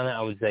bet on it,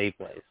 I would say he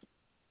plays.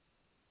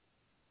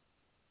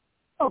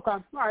 Okay,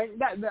 all right,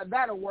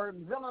 that'll work.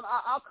 Villan,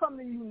 I'll come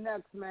to you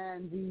next,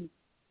 man.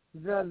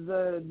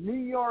 The New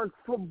York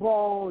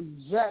Football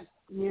Jets,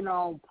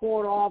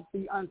 pulled off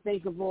the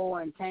unthinkable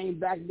and came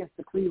back against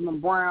the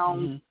Cleveland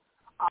Browns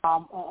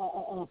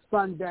on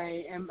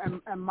Sunday. And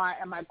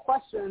my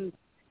question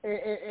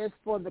is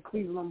for the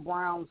Cleveland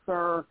Browns,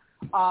 sir.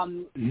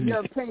 Your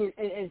opinion,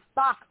 is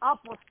stock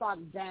up or stock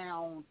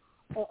down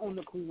on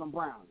the Cleveland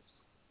Browns?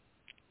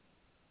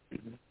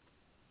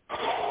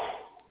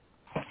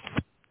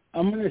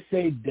 I'm going to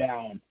say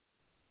down,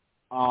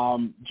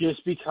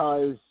 just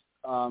because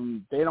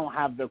they don't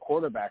have their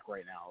quarterback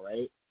right now,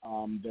 right?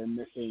 They're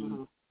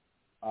missing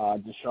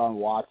Deshaun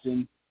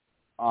Watson.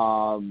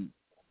 I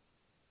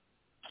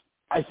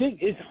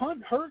think, is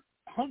Hunt hurt?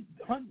 Hunt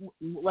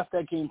left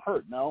that game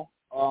hurt, no?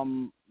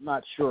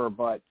 Not sure,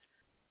 but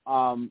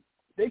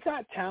they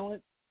got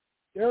talent.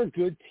 They're a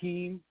good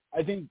team.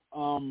 I think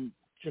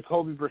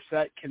Jacoby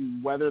Brissett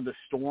can weather the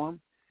storm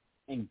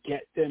and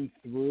get them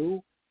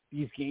through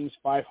these games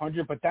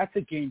 500, but that's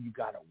a game you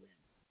got to win.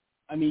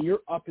 I mean,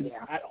 you're up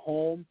at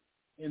home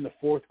in the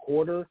fourth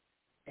quarter,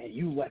 and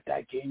you let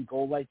that game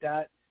go like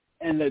that.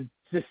 And to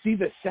see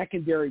the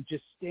secondary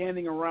just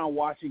standing around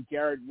watching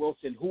Garrett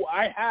Wilson, who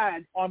I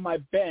had on my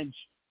bench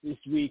this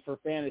week for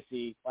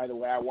fantasy, by the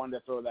way, I wanted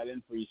to throw that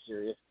in for you,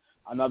 serious.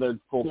 Another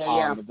full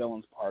power on the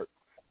Villan's part.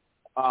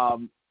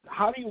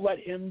 How do you let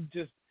him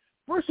just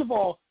 – first of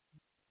all,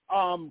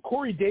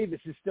 Corey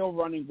Davis is still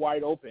running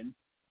wide open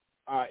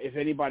if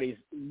anybody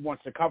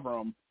wants to cover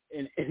him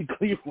in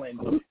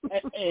Cleveland.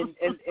 and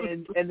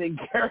then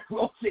Garrett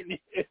Wilson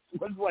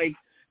was like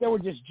 – they were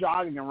just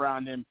jogging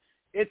around him.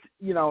 Their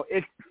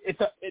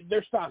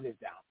stock is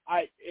down.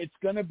 It's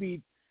going to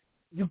be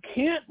 – you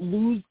can't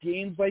lose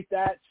games like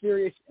that,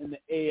 serious, in the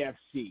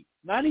AFC.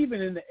 Not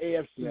even in the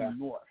AFC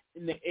North,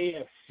 in the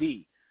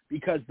AFC,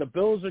 because the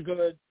Bills are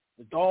good,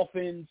 the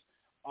Dolphins,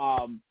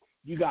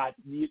 you got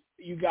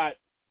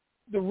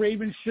the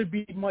Ravens should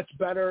be much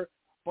better,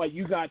 but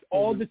you got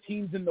all the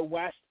teams in the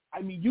West.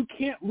 I mean, you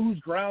can't lose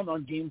ground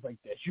on games like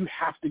this. You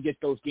have to get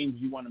those games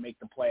if you want to make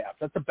the playoffs.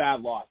 That's a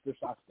bad loss. Their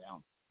stock's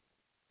down.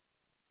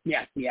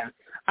 Yeah.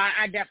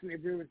 I definitely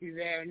agree with you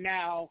there.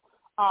 Now,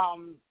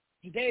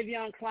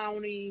 Jadeveon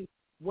Clowney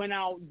went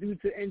out due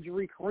to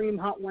injury. Kareem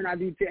Hunt went out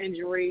due to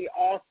injury.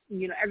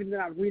 Everything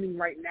I'm reading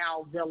right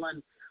now,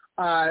 Villan,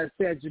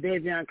 says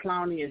Jadeveon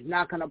Clowney is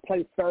not going to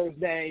play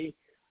Thursday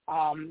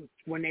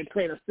when they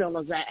play the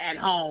Steelers at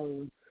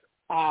home.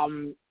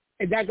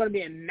 Is that going to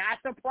be a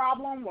massive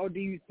problem, or do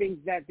you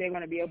think that they're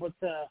going to be able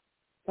to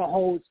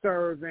hold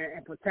serve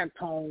and protect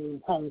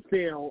home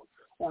field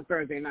on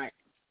Thursday night?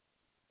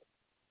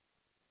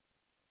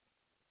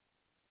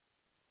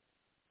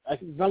 I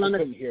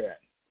couldn't hear it.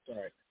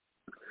 Sorry.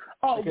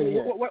 Oh,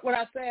 what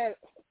I said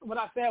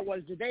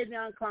was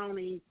Jadeveon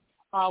Clowney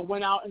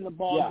went out in the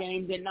ball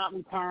game, did not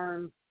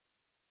return.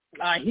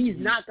 He's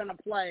not going to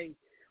play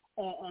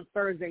on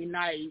Thursday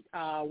night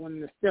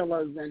when the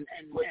Steelers and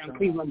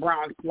Cleveland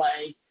Browns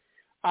play.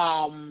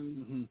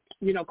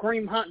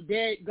 Kareem Hunt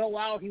did go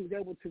out. He was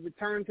able to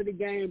return to the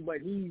game,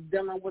 but he's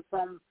dealing with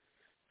some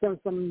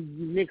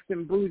nicks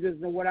and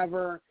bruises and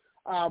whatever.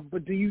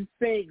 But do you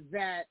think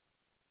that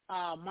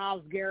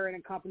Myles Garrett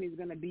and company is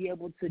going to be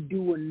able to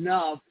do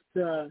enough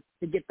to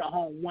get the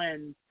home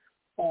win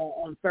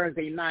on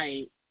Thursday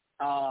night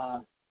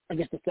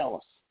against the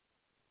Steelers?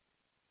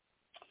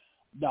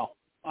 No.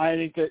 I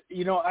think that,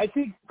 I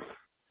think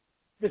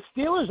the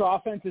Steelers'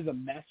 offense is a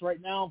mess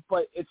right now,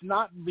 but it's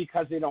not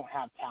because they don't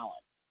have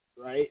talent,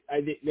 right?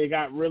 They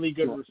got really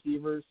good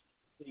receivers.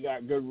 They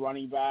got good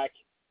running back.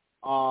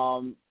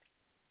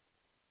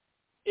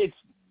 It's,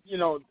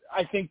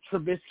 I think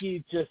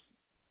Trubisky just,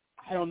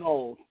 I don't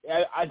know.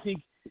 I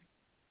think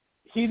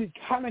he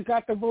kind of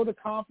got the vote of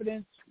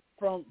confidence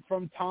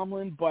from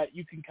Tomlin, but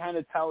you can kind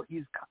of tell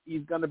he's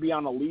going to be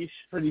on a leash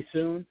pretty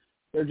soon.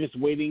 They're just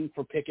waiting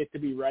for Pickett to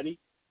be ready.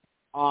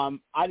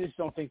 I just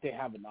don't think they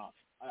have enough.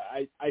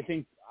 I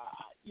think,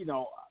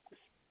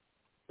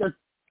 they're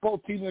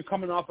both teams are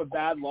coming off of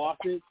bad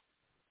losses.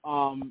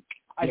 I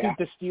think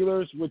the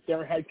Steelers, with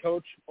their head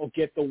coach, will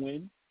get the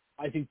win.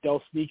 I think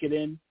they'll sneak it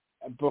in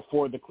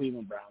before the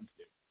Cleveland Browns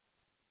do.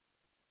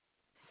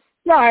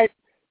 All right.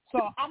 So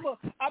I'm gonna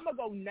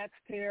go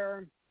next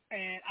here,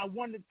 and I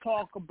wanted to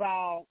talk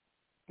about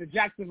the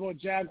Jacksonville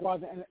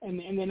Jaguars and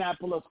the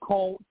Indianapolis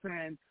Colts,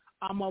 and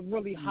I'm gonna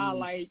really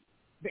highlight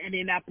the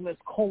Indianapolis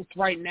Colts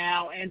right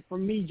now. And for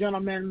me,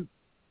 gentlemen,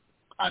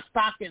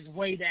 stock is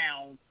way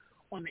down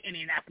on the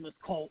Indianapolis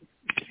Colts.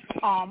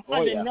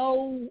 Under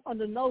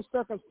no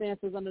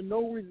circumstances, under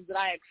no reason did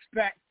I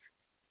expect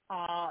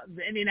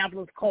the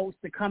Indianapolis Colts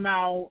to come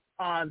out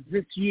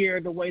this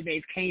year the way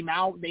they came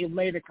out. They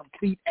laid a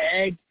complete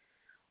egg.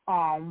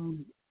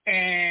 And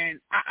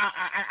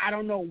I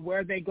don't know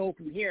where they go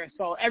from here.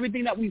 So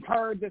everything that we've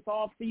heard this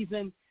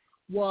offseason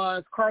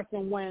was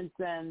Carson Wentz,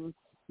 and,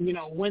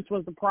 Wentz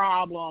was the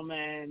problem,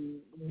 and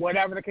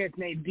whatever the case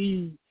may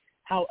be.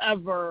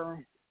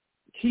 However,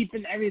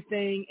 keeping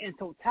everything in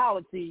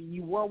totality,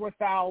 you were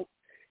without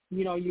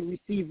your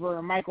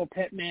receiver, Michael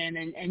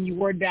Pittman, and you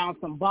were down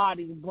some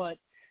bodies. But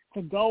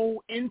to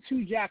go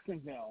into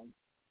Jacksonville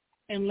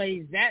and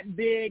lay that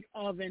big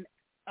of an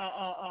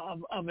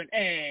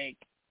egg,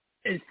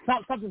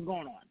 something's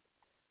going on.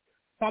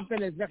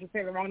 Something is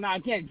necessarily wrong. Now,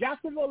 again,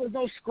 Jacksonville is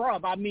no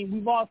scrub. I mean,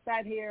 we've all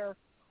sat here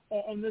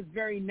on this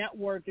very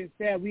network and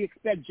said we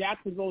expect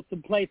Jacksonville to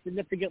play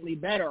significantly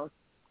better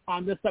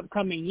on this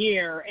upcoming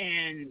year,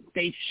 and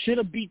they should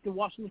have beat the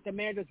Washington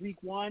Commanders week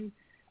 1,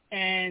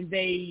 and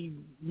they,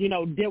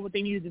 did what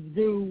they needed to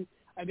do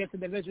against a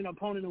division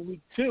opponent in week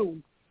 2.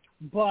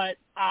 But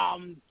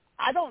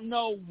I don't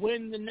know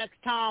when the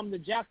next time the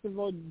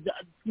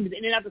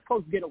Indianapolis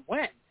Colts get a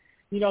win.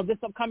 This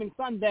upcoming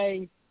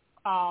Sunday,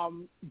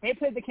 they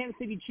play the Kansas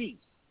City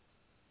Chiefs.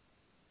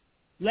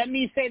 Let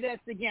me say this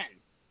again.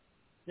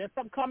 This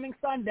upcoming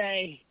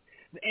Sunday,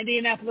 the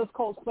Indianapolis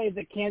Colts play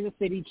the Kansas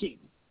City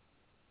Chiefs.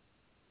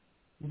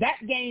 That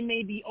game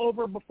may be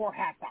over before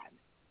halftime.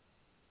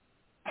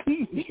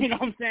 You know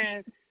what I'm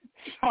saying?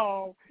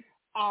 So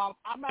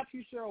I'm not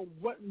too sure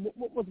what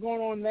was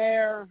going on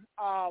there.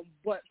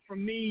 But for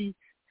me,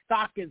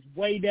 stock is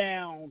way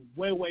down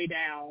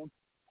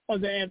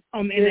on the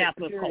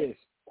Indianapolis Colts.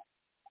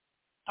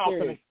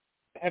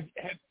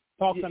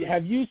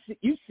 Have you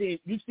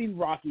seen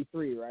Rocky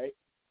 3, right?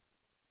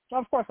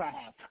 Of course I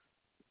have.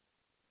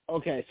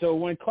 Okay, so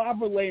when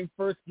Clobber Lane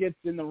first gets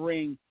in the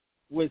ring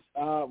with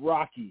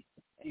Rocky,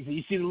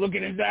 you see the look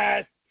in his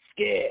eyes,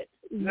 scared.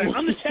 He's like,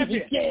 I'm the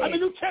champion. I'm the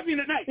new champion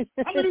tonight.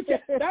 I'm the new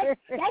champion. That's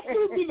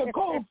going to be the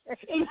Colts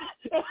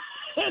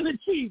and the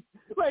Chiefs.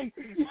 Like,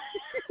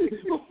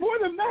 before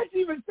the match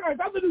even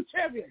starts, I'm the new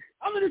champion.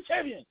 I'm the new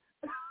champion.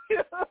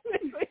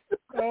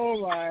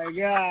 Oh, my God.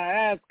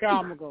 That's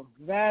comical.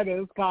 That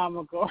is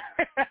comical.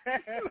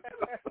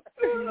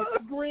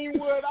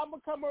 Greenwood, I'm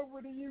going to come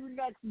over to you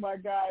next, my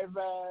guy,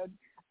 man.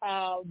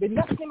 The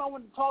next thing I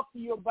want to talk to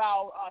you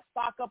about,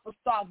 stock up or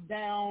stock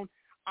down.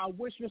 I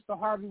wish Mr.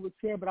 Harvey was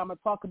here, but I'm going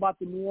to talk about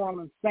the New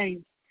Orleans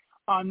Saints.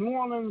 New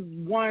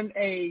Orleans won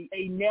a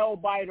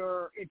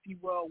nail-biter, if you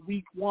will,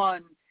 week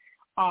 1,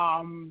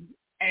 and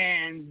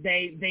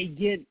they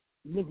get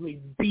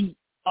literally beat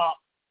up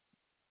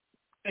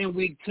in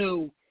week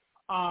 2.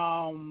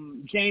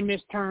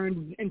 Jameis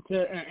turned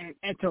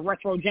into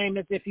retro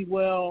Jameis, if you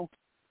will.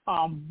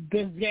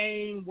 This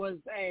game was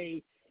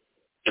a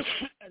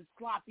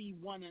sloppy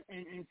one.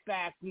 In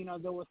fact,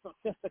 there was some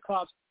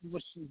fisticuffs,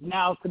 which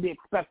now to be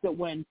expected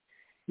when,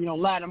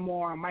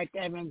 Lattimore and Mike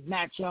Evans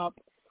match up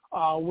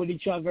with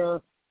each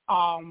other.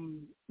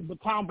 But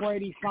Tom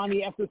Brady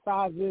finally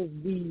exercises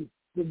the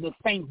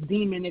Saints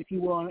demon, if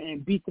you will,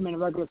 and beats them in the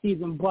regular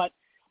season. But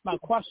my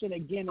question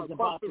again is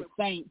about the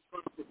Saints.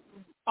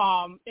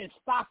 Is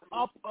stock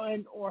up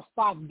or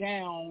stock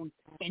down,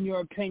 in your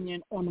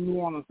opinion, on the New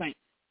Orleans Saints?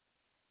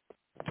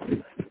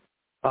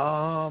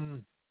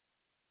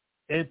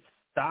 It's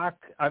stock.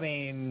 I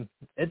mean,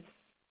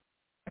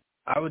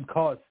 I would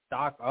call it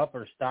stock up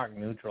or stock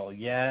neutral.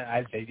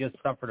 Yeah, they just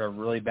suffered a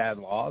really bad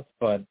loss,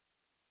 but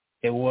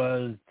it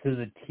was to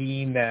the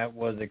team that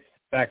was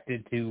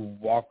expected to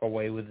walk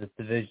away with this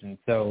division.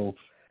 So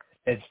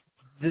this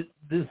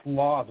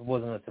loss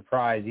wasn't a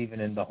surprise, even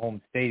in the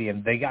home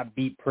stadium. They got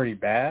beat pretty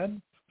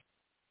bad.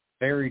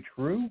 Very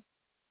true.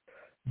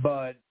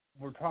 But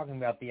we're talking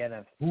about the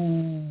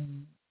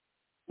NFC.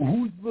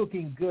 Who's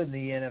looking good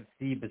in the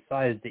NFC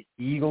besides the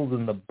Eagles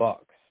and the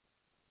Bucks?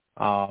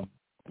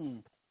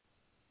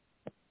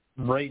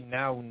 Right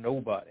now,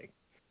 nobody.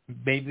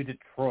 Maybe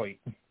Detroit.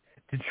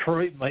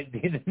 Detroit might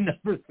be the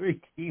number 3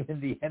 team in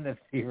the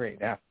NFC right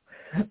now.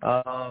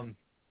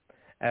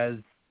 As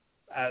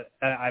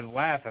I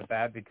laugh at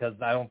that because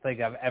I don't think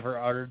I've ever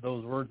uttered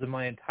those words in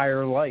my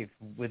entire life,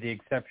 with the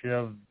exception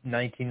of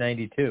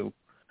 1992.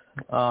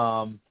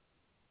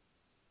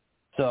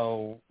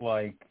 So,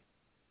 like,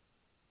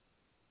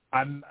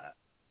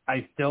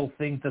 I still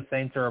think the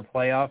Saints are a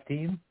playoff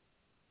team.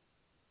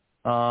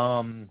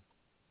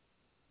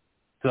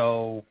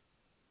 So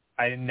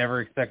I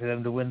never expected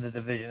them to win the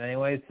division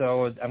anyway,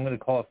 so I'm going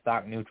to call it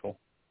stock neutral.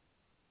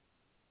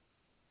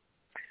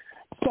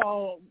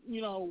 So,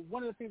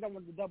 one of the things I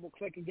wanted to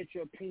double-click and get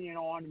your opinion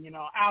on,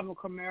 Alvin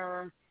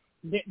Kamara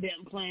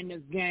didn't play in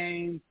this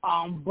game,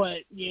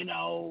 but,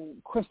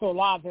 Chris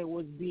Olave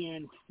was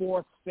being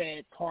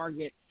force-fed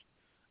targets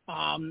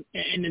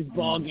in this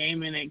ball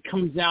game, and it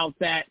comes out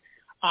that,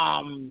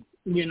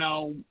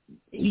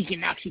 he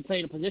can actually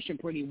play the position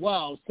pretty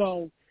well.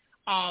 So,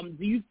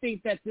 do you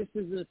think that this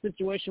is a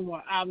situation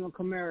where Alvin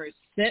Kamara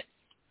sits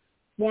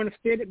for an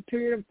extended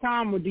period of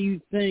time, or do you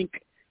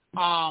think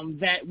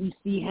that we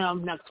see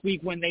him next week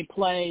when they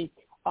play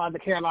the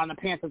Carolina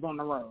Panthers on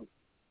the road?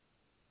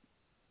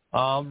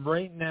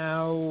 Right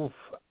now,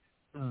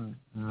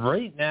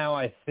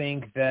 I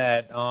think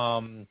that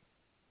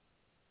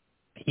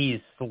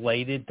he's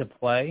slated to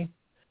play.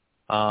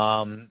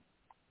 We're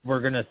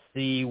gonna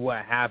see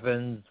what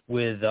happens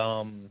with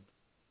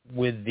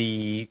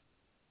the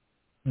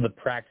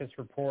practice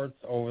reports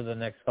over the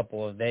next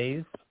couple of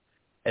days.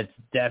 It's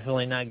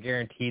definitely not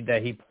guaranteed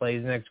that he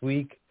plays next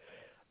week,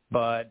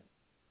 but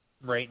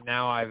right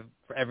now,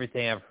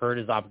 everything I've heard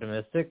is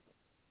optimistic,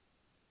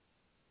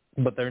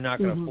 but they're not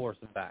going to force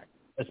it back,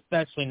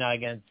 especially not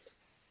against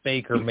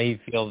Baker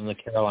Mayfield and the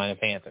Carolina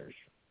Panthers.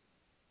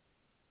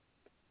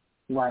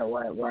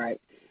 Right.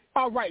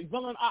 All right,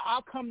 Villan,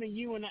 I'll come to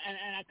you, and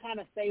I kind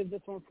of saved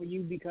this one for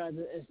you because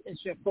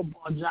it's your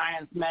football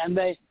Giants, man.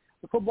 The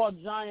football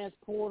Giants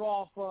pulled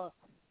off a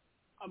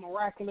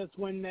miraculous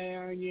win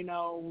there. You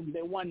know,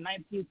 they won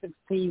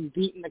 19-16,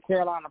 beating the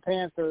Carolina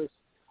Panthers.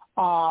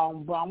 But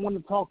I want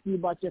to talk to you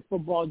about your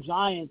football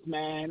Giants,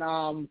 man.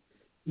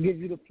 Give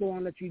you the floor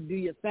and let you do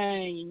your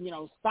thing. You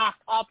know, stock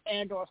up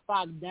and or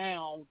stock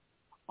down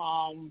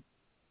on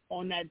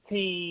that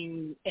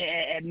team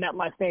at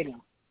MetLife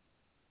Stadium.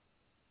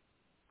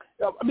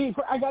 I mean,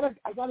 I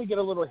gotta get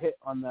a little hit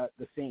on the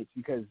Saints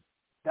because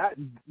that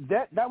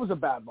was a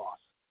bad loss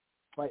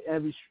by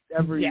every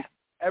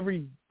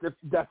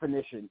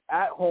definition.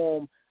 At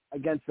home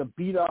against a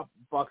beat up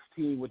Bucs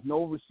team with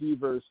no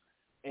receivers,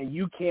 and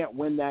you can't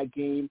win that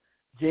game.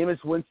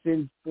 Jameis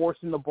Winston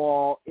forcing the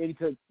ball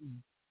into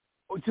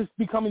just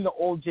becoming the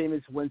old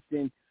Jameis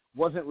Winston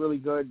wasn't really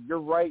good. You're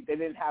right, they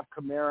didn't have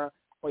Kamara,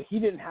 but he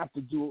didn't have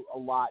to do a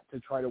lot to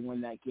try to win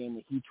that game,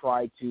 and he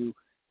tried to.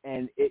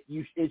 And it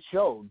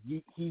showed.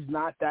 He's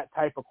not that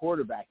type of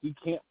quarterback. He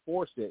can't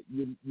force it.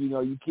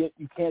 You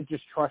can't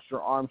just trust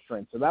your arm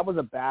strength. So that was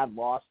a bad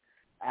loss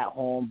at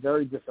home.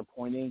 Very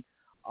disappointing.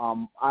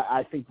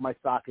 I think my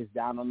stock is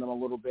down on them a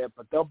little bit,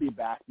 but they'll be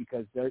back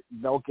because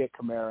they'll get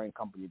Kamara and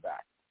company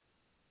back.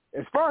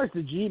 As far as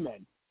the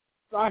G-men,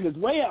 stock is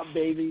way up,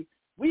 baby.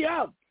 We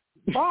up.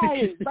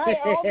 Buy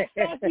it.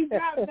 Fancy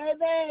back,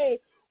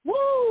 baby.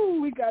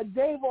 Woo! We got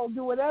Davo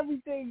doing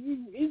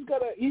everything. He's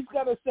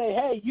gonna say,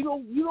 hey, you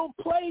don't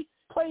play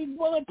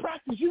well in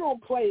practice. You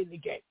don't play in the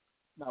game.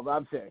 No, but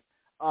I'm saying,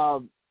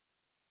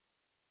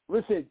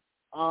 listen,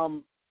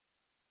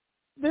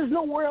 there's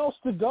nowhere else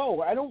to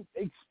go. I don't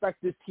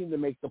expect this team to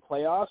make the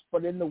playoffs,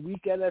 but in the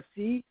weak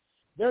NFC,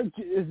 they're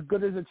as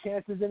good as a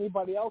chance as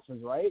anybody else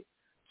is, right?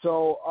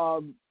 So,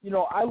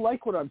 I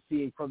like what I'm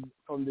seeing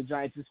from the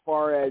Giants as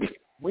far as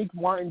Wink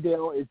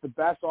Martindale is the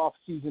best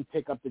off-season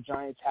pickup the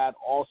Giants had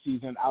all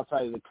season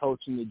outside of the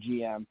coach and the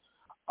GM.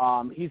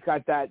 He's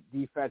got that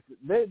defense.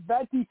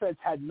 That defense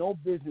had no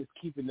business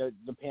keeping the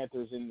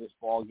Panthers in this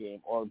ball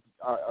game or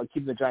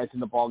keeping the Giants in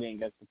the ball game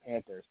against the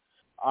Panthers.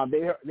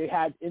 They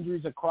had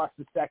injuries across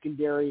the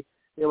secondary.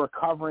 They were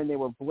covering. They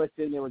were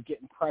blitzing. They were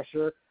getting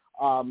pressure.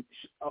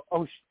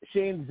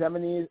 Shane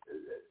Zemeni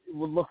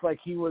would look like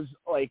he was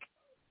like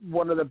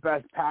one of the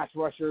best pass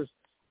rushers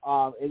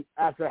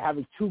after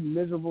having two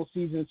miserable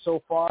seasons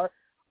so far.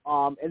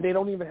 And they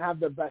don't even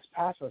have the best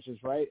pass rushers,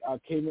 right?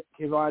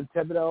 Kayvon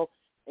Thibodeau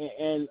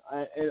and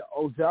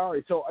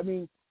Ozari. So, I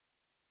mean,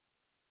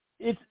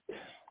 it's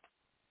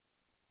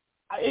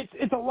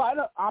a lot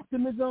of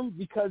optimism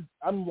because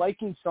I'm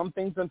liking some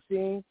things I'm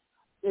seeing,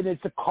 and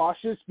it's a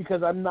cautious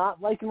because I'm not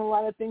liking a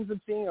lot of things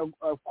I'm seeing.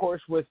 Of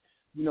course, with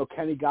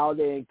Kenny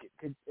Galladay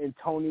and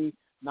Tony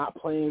not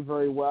playing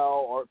very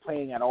well or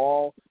playing at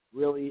all.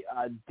 Really,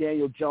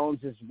 Daniel Jones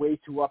is way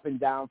too up and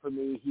down for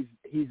me.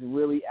 He's a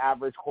really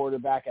average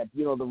quarterback.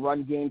 The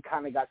run game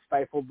kind of got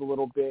stifled a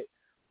little bit,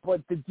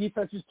 but the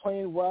defense is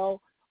playing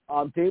well.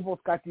 Dable's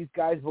got these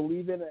guys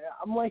believing.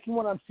 I'm liking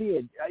what I'm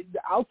seeing.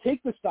 I'll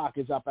take the stock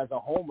is up as a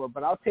homer,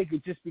 but I'll take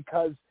it just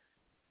because,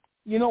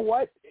 you know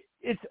what?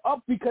 It's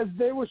up because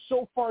they were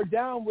so far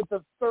down with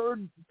the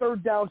third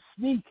down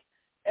sneak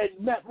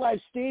at MetLife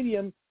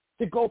Stadium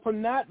to go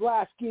from that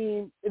last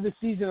game in the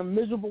season, a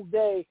miserable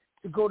day,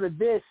 to go to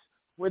this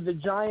where the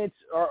Giants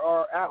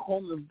are at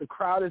home, the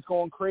crowd is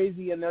going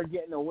crazy and they're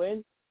getting a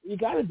win. You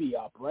got to be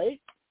up, right?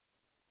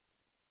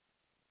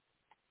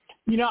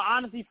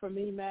 Honestly, for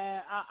me,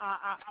 man,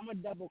 I'm a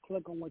double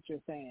click on what you're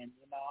saying.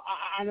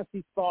 I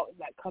honestly thought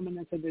that coming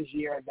into this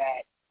year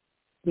that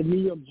the New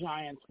York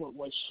Giants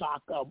would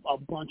shock a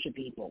bunch of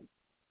people.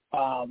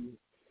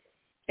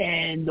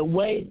 And the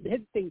way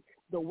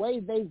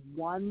they've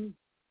won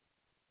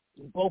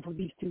both of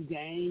these two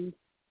games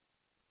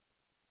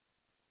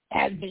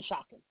has been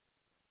shocking.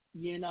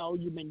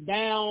 You've been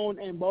down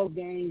in both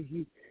games.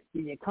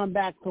 You come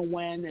back to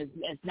win.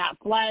 It's not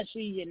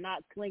flashy. You're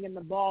not slinging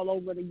the ball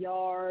over the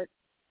yard.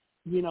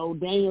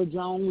 Daniel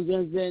Jones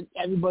isn't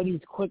everybody's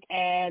quick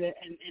ad in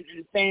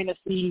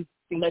fantasy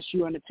unless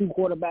you're in a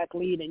 2-quarterback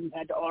lead and you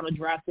had to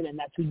auto-draft it, and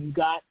that's who you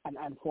got,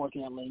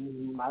 unfortunately,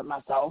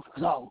 myself.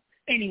 So,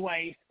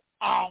 anyways,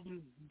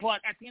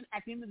 but at the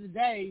end of the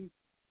day,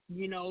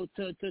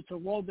 to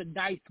roll the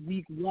dice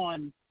week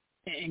one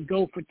and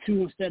go for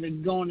 2 instead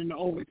of going into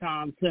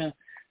overtime, to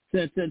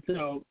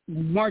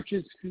march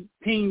his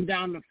team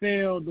down the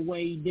field the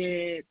way he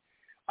did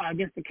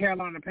against the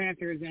Carolina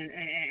Panthers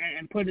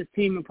and put his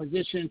team in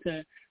position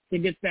to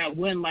get that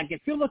win. Like,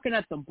 if you're looking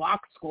at the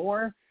box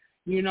score,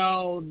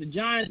 the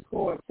Giants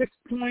scored 6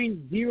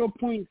 points, 0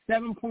 points,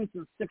 7 points,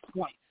 and 6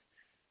 points,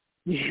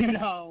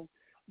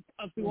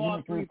 up through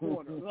all 3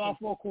 quarters, all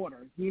 4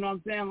 quarters. You know what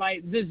I'm saying?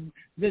 Like, this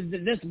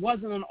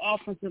wasn't an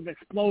offensive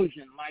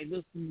explosion. Like,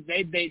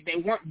 they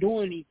weren't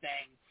doing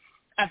anything.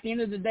 at the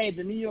end of the day,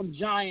 the New York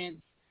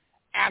Giants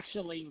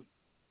actually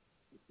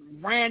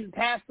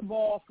passed the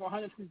ball for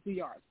 162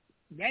 yards.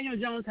 Daniel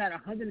Jones had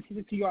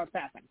 162 yards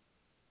passing.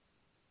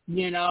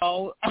 It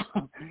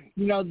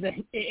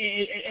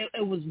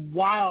was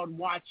wild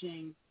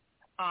watching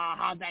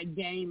how that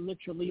game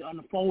literally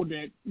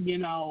unfolded.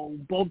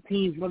 Both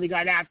teams really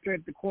got after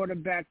it. The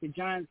quarterback, the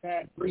Giants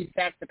had 3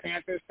 sacks. The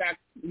Panthers got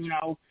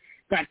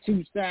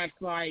 2 sacks.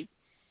 Like,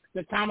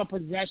 the time of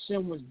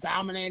possession was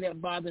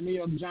dominated by the New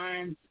York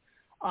Giants.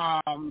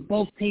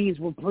 Both teams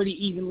were pretty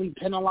evenly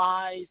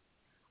penalized.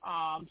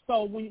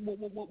 So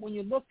when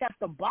you look at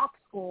the box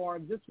score,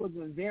 this was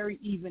a very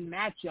even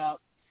matchup.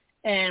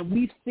 And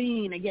we've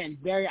seen, again,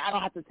 Barry, I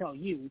don't have to tell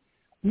you,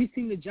 we've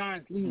seen the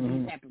Giants lose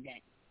these type of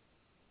games.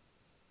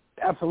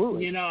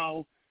 Absolutely. And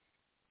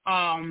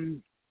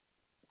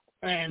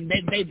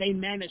they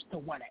managed to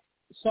win it.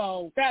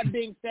 So that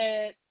being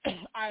said,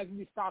 I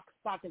agree stock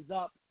is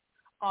up.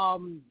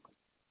 I'm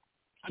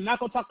not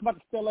going to talk about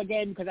the Steelers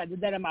game because I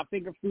did that in my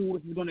finger food,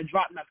 which is going to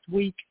drop next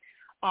week.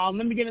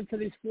 Let me get into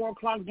these 4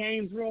 o'clock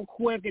games real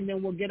quick, and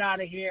then we'll get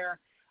out of here.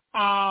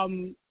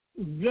 Greenwood,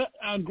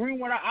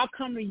 I'll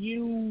come to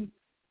you.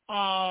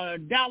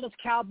 Dallas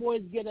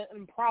Cowboys get an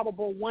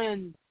improbable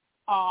win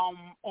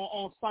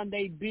on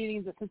Sunday,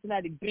 beating the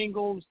Cincinnati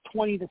Bengals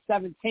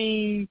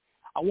 20-17.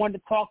 I wanted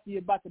to talk to you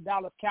about the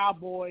Dallas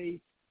Cowboys.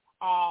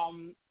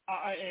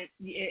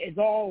 Is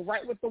all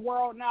right with the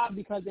world now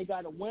because they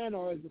got a win,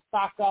 or is it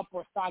stock up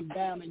or stock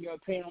down in your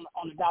opinion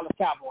on the Dallas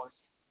Cowboys?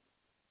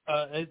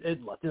 It's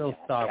still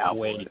stock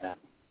way down.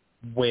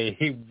 Way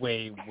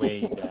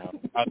down.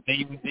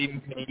 They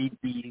may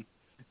be.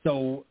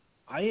 So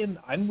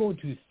I'm going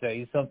to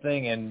say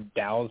something, and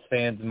Dallas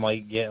fans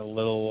might get a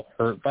little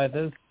hurt by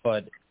this,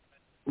 but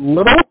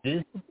this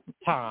is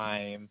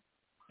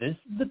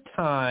the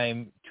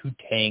time to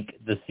tank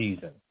the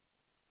season.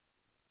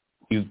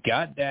 You've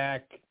got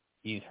Dak.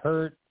 He's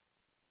hurt.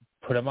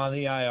 Put him on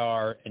the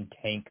IR and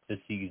tank the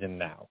season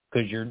now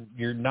because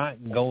you're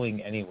not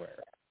going anywhere.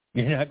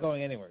 You're not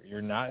going anywhere.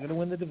 You're not going to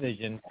win the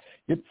division.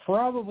 You're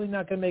probably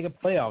not going to make a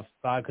playoff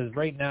spot because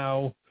right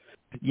now,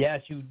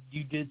 yes, you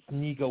did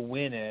sneak a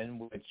win in,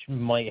 which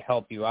might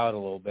help you out a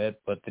little bit,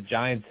 but the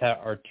Giants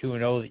are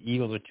 2-0. The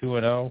Eagles are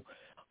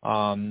 2-0.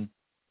 And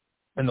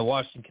the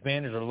Washington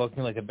Commanders are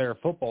looking like a better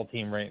football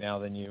team right now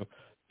than you.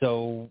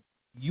 So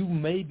you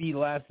may be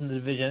last in the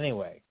division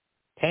anyway.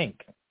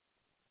 Tank.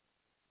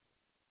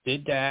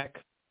 Did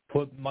Dak,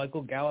 put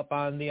Michael Gallup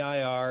on the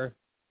IR,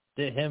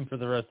 sit him for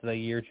the rest of the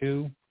year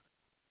too,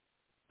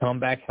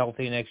 come back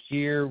healthy next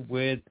year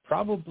with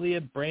probably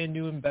a brand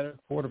new and better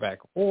quarterback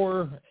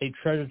or a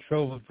treasure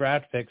trove of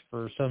draft picks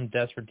for some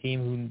desperate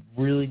team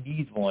who really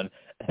needs one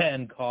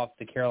and cough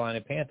the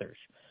Carolina Panthers.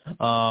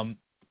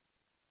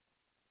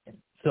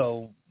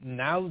 So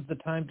now's the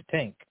time to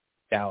tank,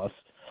 Dallas.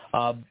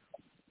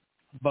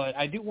 But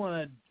I do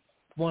want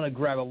to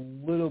grab a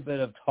little bit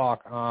of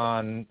talk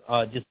on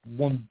just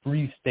one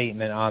brief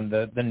statement on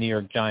the New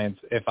York Giants,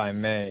 if I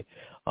may.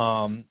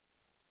 I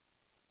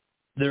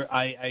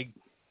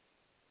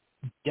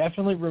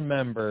definitely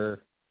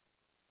remember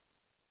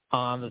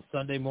on the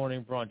Sunday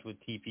morning brunch with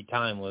TP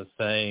Timeless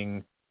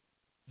saying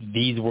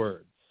these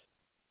words.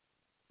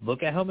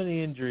 Look at how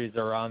many injuries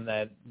are on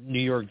that New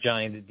York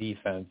Giants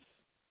defense.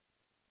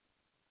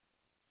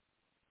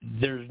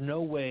 There's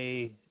no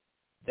way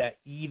that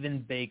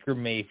even Baker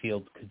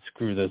Mayfield could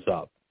screw this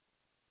up.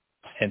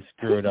 And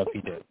screw it up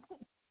he did.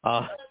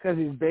 Because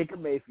he's Baker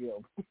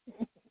Mayfield.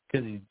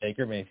 Because he's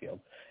Baker Mayfield.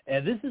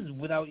 And this is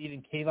without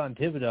even Kayvon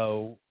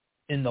Thibodeau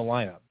in the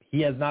lineup.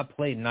 He has not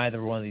played in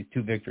either one of these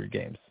 2 victory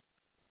games.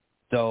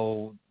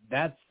 So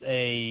that's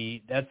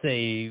a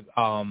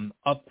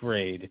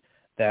upgrade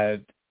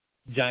that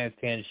Giants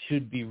fans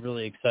should be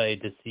really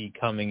excited to see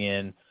coming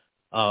in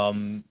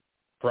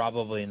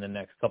probably in the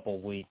next couple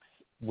of weeks,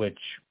 which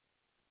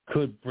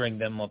could bring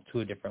them up to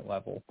a different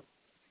level.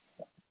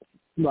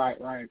 Right.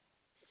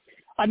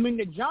 I mean,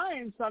 the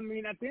Giants, at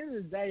the end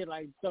of the day,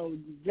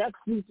 just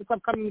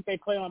upcoming they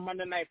play on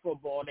Monday Night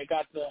Football. They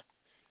got the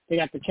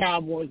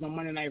Cowboys on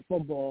Monday Night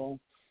Football.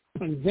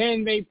 And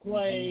then they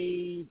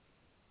play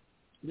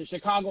the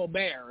Chicago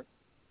Bears,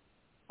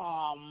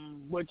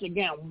 which,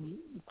 again,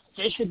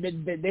 they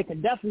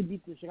could definitely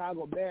beat the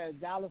Chicago Bears.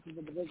 Dallas is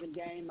a division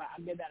game.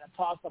 I give that a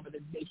toss-up, but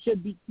they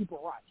should beat Cooper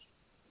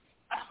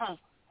Rush.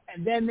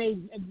 And then they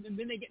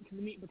get into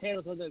the meat and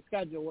potatoes of their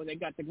schedule where they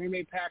got the Green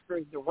Bay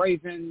Packers, the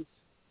Ravens.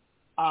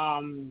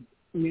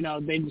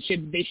 They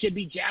should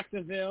beat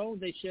Jacksonville.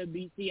 They should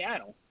beat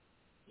Seattle,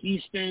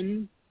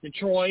 Houston,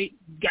 Detroit.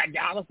 Got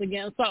Dallas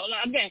again. So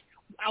again,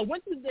 I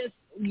went through this,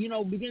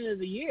 beginning of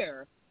the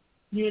year.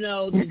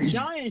 The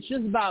Giants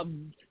just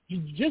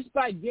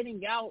by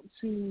getting out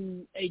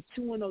to a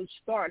 2-0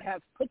 start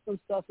have put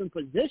themselves in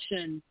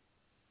position.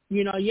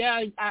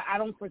 I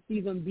don't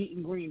foresee them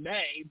beating Green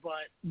Bay,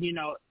 but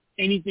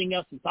anything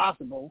else is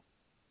possible.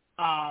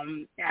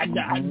 I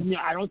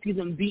don't see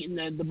them beating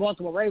the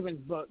Baltimore Ravens,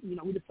 but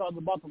we just saw the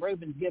Baltimore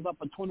Ravens give up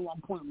a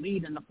 21-point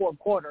lead in the 4th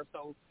quarter,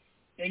 so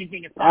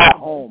anything is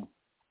possible.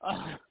 At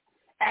home.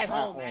 at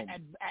home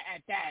at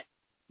that.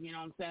 You know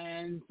what I'm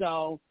saying?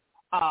 So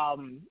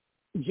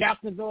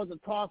Jacksonville is a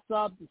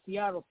toss-up. The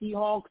Seattle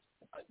Seahawks,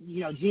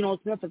 Geno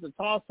Smith is a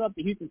toss-up.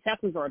 The Houston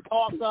Texans are a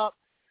toss-up.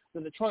 The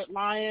Detroit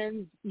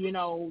Lions,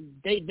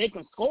 they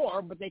can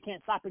score, but they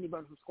can't stop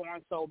anybody from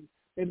scoring. So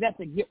maybe that's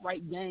a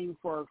get-right game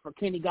for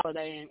Kenny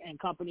Golladay and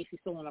company. She's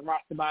still on the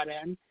roster by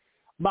then.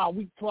 By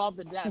week 12,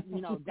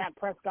 Dak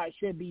Prescott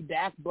should be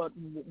back, but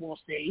we'll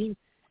see.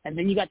 And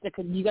then you got the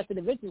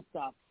division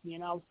stuff,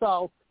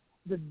 So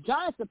the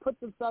Giants have put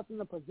themselves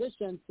in a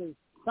position to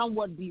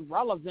somewhat be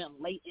relevant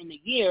late in the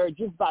year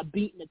just by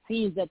beating the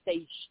teams that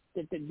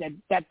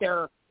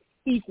they're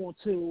equal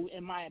to,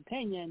 in my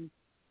opinion,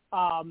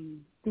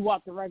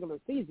 throughout the regular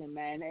season.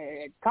 Man,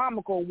 it's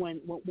comical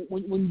when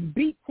you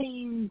beat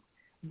teams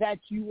that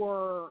you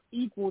are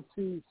equal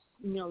to,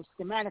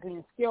 schematically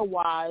and skill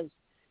wise.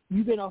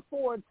 You can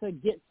afford to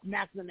get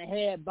smacked in the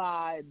head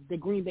by the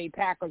Green Bay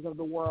Packers of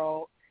the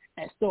world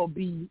and still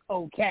be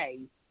okay,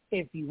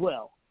 if you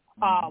will.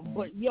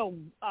 But,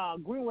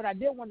 Greenwood, I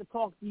did want to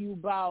talk to you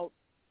about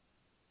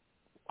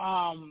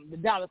the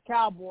Dallas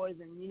Cowboys.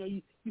 And,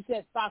 you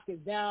said stock is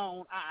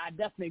down. I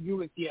definitely agree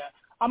with you.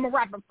 I'm going to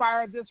rapid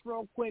fire this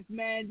real quick,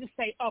 man. Just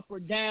say up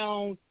or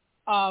down.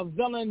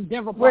 Villan,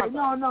 Denver Broncos.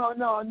 Wait,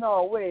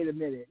 no. Wait a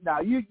minute.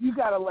 Now, you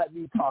got to let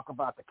me talk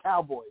about the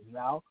Cowboys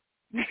now.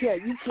 You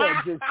can't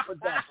just put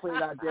that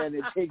plate out there and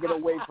then take it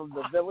away from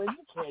the Villan.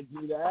 You can't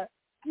do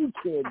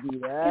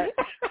that.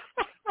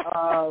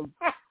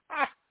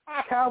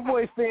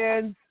 Cowboy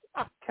fans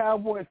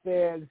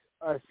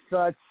are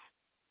such.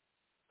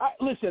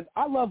 Listen,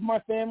 I love my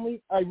family.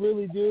 I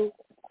really do.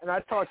 And I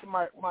talked to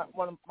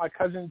one of my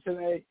cousins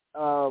today,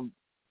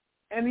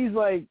 and he's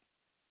like,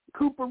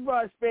 Cooper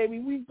Rush, baby,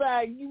 we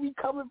back. We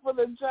coming for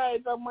the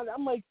Giants. I'm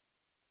like,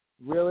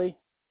 really?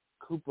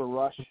 Cooper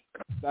Rush?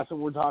 That's what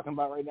we're talking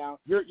about right now?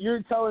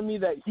 You're telling me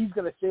that he's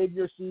going to save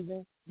your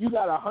season? You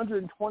got a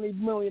 $120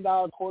 million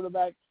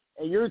quarterback,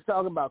 and you're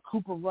talking about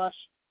Cooper Rush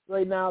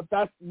right now?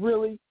 That's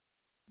really?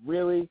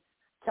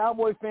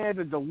 Cowboy fans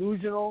are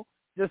delusional,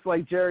 just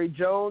like Jerry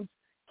Jones.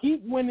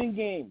 Keep winning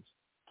games.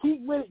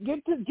 Keep winning.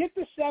 Get to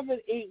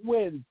 7-8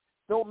 wins.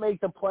 Don't make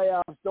the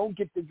playoffs. Don't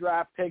get the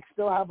draft pick.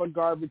 Still have a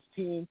garbage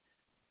team.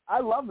 I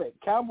love it.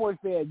 Cowboy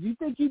fans, you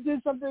think you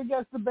did something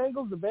against the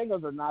Bengals? The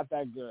Bengals are not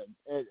that good.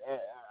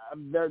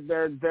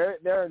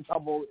 They're in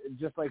trouble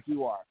just like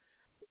you are.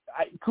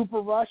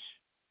 Cooper Rush.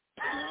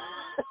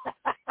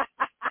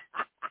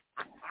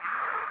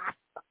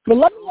 But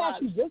let me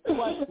ask you this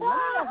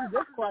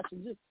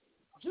question.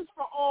 Just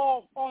for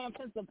all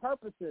intents and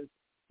purposes,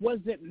 was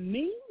it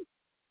me,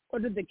 or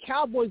did the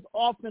Cowboys'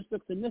 offense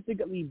look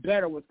significantly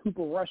better with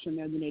Cooper Rush in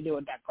there than they did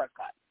with Dak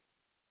Prescott?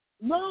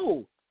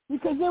 No,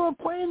 because they were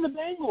playing the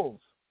Bengals.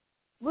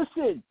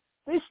 Listen,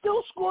 they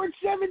still scored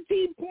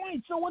 17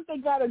 points. So what, they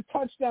got a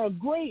touchdown?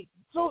 Great.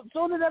 So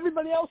did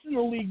everybody else in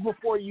the league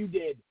before you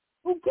did.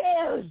 Who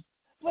cares?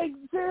 Like,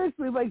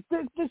 seriously, like,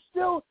 this is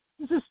still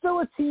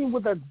a team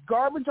with a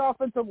garbage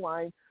offensive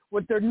line,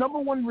 with their number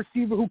one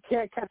receiver who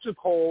can't catch a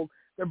cold.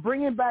 They're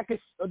bringing back a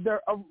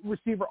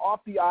receiver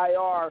off the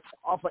IR,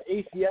 off an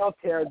ACL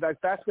tear.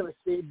 That's going to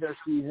save their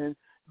season.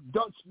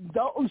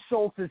 Dalton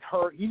Schultz is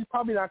hurt. He's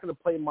probably not going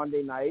to play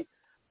Monday night.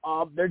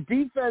 Their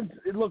defense,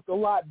 it looked a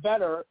lot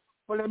better.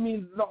 But, I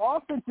mean, the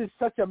offense is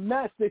such a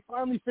mess. They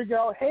finally figured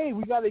out, hey,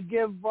 we got to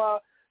give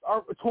our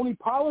Tony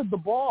Pollard the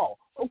ball.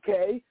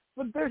 Okay,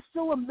 but they're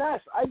still a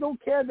mess. I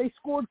don't care. They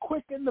scored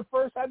quick in the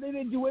first half. They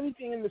didn't do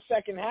anything in the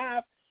second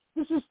half.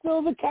 This is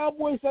still the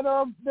Cowboys that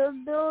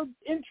they're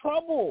in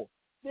trouble.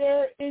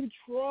 They're in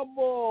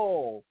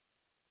trouble.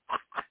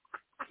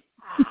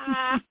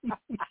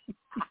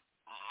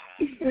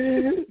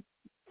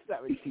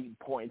 17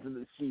 points in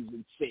the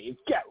season saved.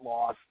 Get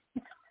lost.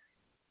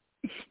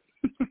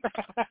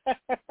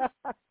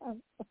 All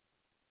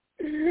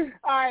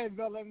right,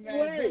 Villan,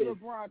 man. Denver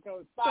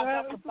Broncos. Stock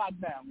up or stock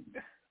down?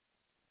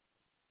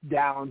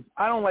 Down.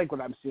 I don't like what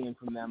I'm seeing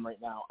from them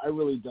right now. I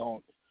really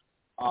don't.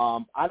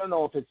 I don't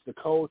know if it's the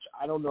coach.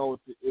 I don't know if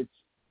it's.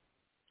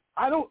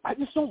 I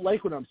just don't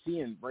like what I'm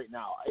seeing right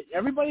now.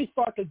 Everybody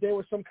thought that they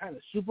were some kind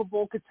of Super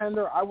Bowl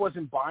contender. I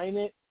wasn't buying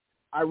it.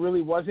 I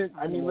really wasn't.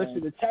 I mean, listen,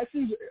 the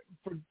Texans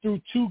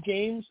through 2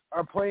 games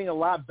are playing a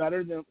lot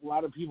better than a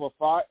lot of people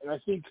thought, and I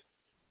think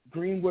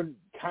Greenwood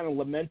kind of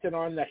lamented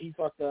on that. He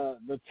thought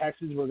the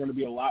Texans were going to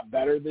be a lot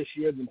better this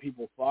year than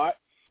people thought.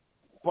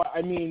 But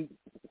I mean,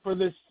 for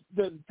the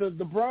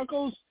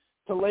Broncos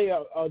to lay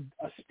a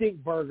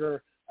stink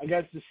burger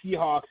against the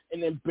Seahawks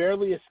and then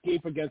barely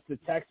escape against the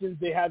Texans,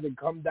 they had to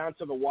come down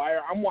to the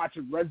wire. I'm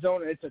watching Red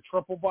Zone, and it's a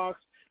triple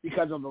box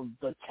because of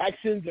the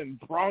Texans and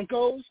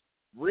Broncos.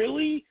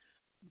 Really?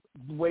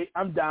 Wait,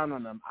 I'm down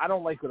on them. I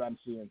don't like what I'm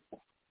seeing.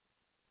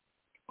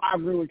 I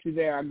agree with you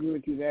there.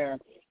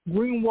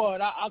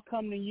 Greenwood, I'll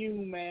come to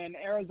you, man.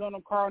 Arizona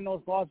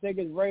Cardinals, Las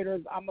Vegas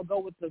Raiders. I'm going to go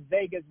with the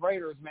Vegas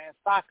Raiders, man.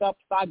 Stock up,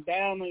 stock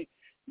down.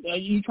 Are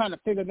you trying to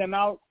figure them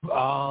out?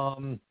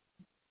 I'm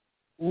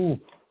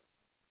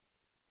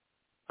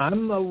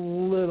a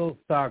little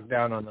stock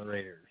down on the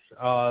Raiders.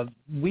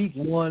 Week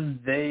 1,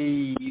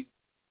 they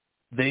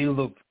they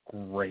looked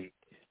great.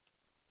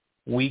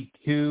 Week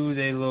 2,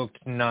 they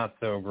looked not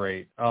so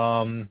great.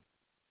 I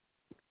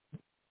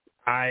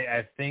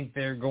think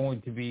they're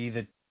going to be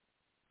the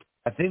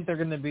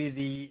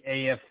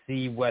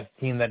AFC West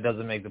team that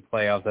doesn't make the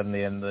playoffs at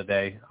the end of the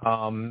day.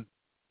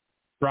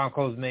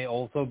 Broncos may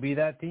also be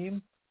that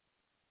team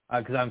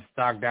because I'm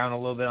stocked down a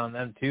little bit on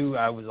them too.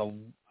 I was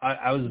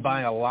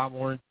buying a lot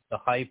more the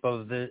hype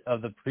of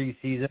the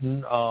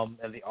preseason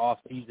and the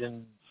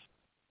off-season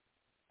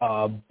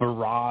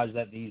barrage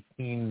that these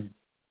teams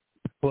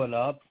put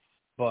up.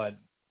 But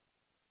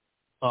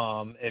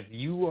if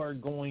you are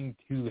going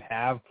to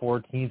have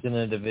 4 teams in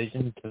a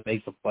division to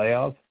make the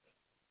playoffs,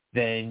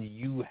 then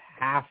you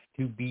have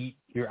to beat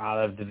your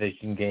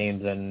out-of-division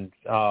games, and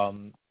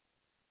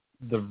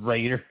the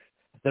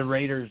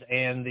Raiders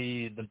and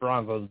the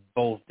Broncos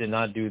both did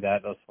not do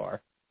that thus far.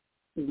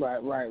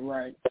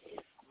 Right.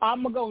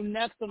 I'm going to go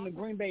next on the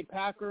Green Bay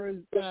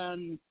Packers,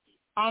 and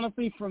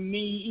honestly, for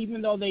me,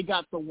 even though they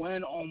got the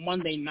win on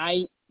Monday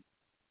night,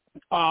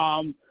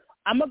 I'm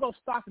going to go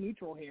stock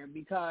neutral here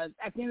because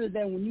at the end of the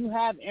day, when you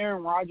have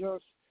Aaron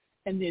Rodgers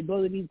and the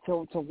ability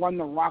to run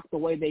the rock the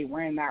way they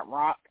ran that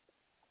rock,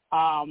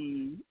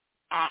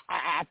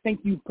 I think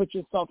you put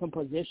yourself in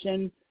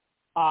position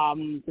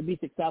to be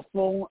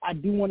successful. I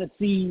do want to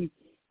see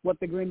what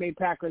the Green Bay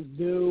Packers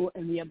do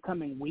in the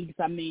upcoming weeks.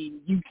 I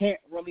mean, you can't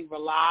really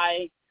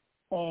rely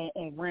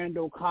on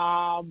Randall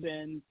Cobb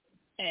and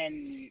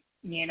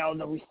you know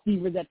the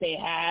receivers that they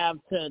have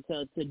to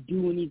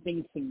do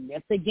anything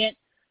significant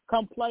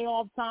come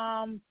playoff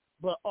time.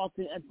 But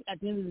also at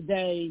the end of the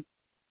day,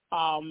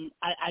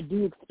 I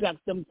do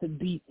expect them to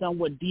be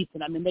somewhat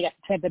decent. I mean, they got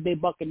the Tampa Bay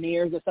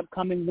Buccaneers this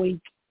upcoming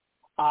week,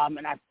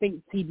 and I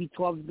think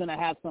TB12 is going to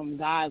have some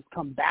guys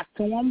come back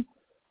to them.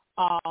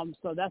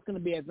 So that's going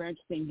to be a very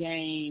interesting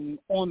game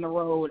on the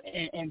road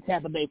in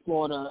Tampa Bay,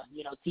 Florida.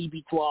 You know,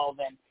 TB12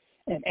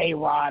 and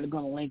A-Rod are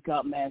going to link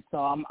up, man. So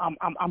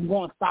I'm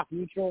going stock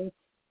neutral.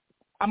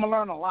 I'm going to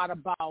learn a lot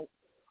about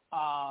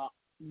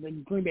the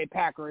Green Bay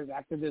Packers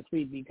after this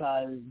week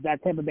because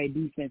that Tampa Bay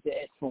defense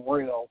is for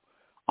real.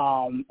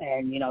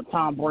 And, you know,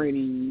 Tom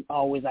Brady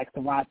always likes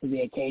to rise to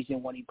the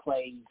occasion when he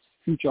plays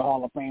future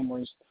Hall of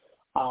Famers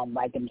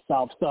like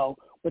himself. So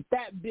with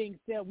that being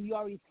said, we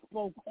already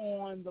spoke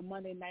on the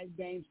Monday night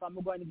game, so I'm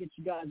going to get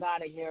you guys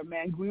out of here,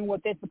 man.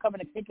 Greenwood, thanks for coming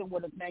to Kitchen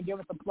with us, man. Give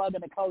us a plug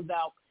and a close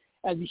out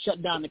as we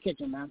shut down the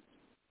kitchen, man.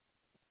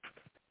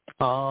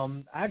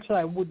 Actually,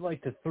 I would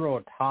like to throw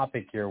a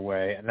topic your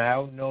way, and I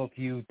don't know if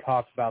you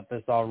talked about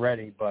this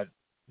already, but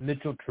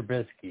Mitchell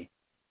Trubisky.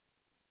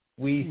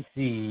 We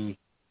see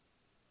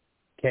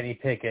Kenny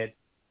Pickett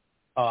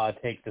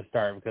take the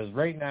start because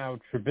right now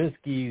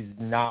Trubisky's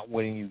not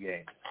winning you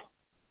games.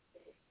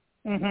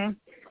 Mm-hmm.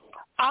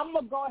 I'm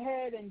going to go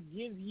ahead and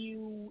give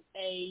you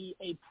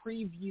a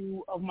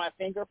preview of my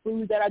finger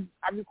foods that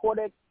I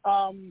recorded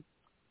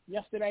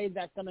yesterday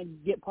that's going to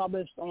get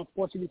published on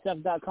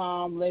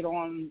sportscity7.com later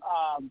on,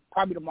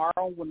 probably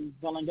tomorrow when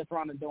Villan gets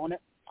around to doing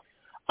it.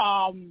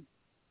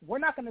 We're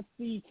not going to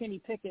see Kenny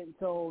Pickett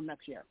until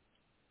next year.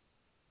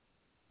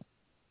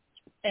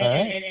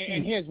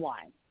 And here's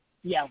why.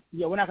 Yeah,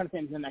 we're not going to see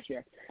him until next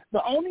year.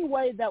 The only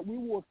way that we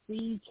will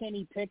see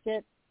Kenny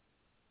Pickett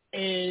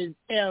is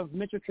if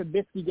Mitchell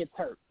Trubisky gets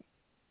hurt.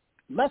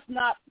 Let's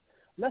not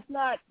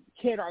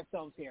kid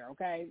ourselves here,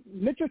 okay?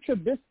 Mitchell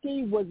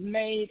Trubisky was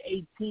made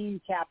a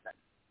team captain.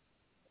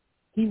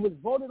 He was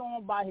voted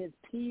on by his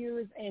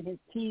peers and his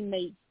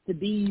teammates to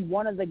be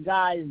one of the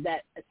guys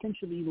that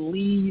essentially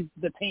leads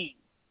the team.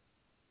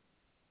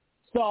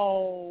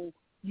 So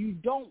you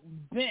don't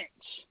bench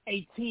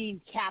a team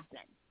captain.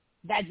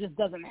 That just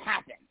doesn't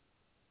happen.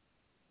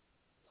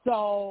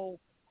 So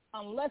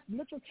unless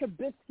Mitchell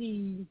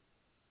Trubisky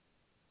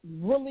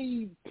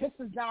really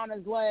pisses down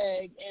his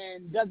leg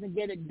and doesn't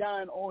get it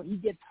done or he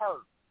gets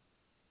hurt,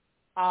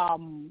 I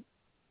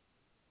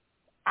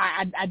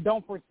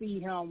don't foresee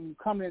him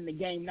coming in the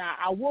game. Now,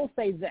 I will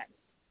say this.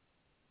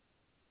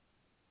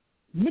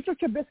 Mitchell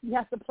Trubisky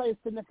has to play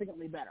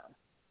significantly better.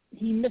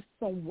 He missed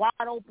some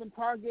wide-open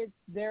targets.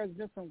 There's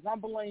been some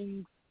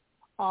rumblings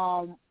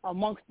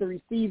amongst the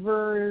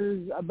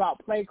receivers about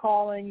play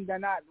calling. They're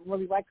not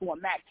really liking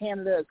what Matt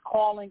Canada is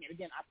calling. And,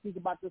 again, I speak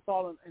about this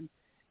all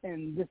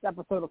in this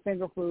episode of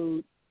Finger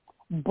Food.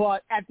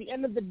 But at the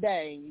end of the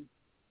day,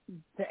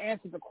 to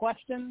answer the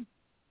question,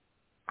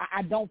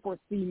 I don't foresee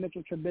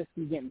Mitchell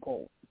Trubisky getting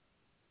pulled.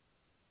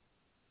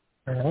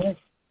 All right.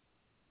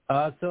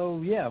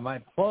 So, yeah,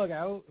 my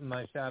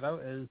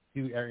shout-out is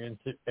to Aaron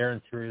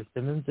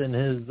Simmons and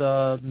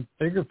his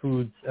Finger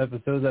Foods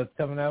episode that's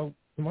coming out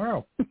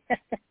tomorrow.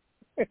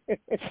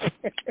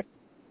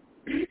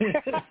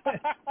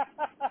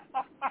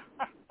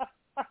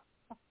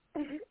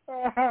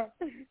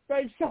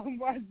 Thanks so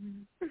much,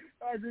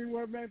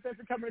 Greenwood, man. Thanks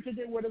for coming to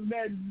get with us,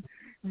 man.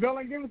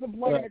 Villan, give us a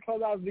plug and a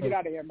close out as we get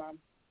out of here, man.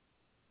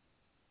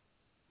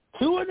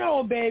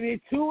 2-0,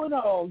 baby.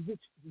 2-0. Just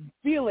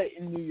feel it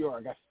in New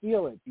York. I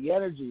feel it. The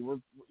energy.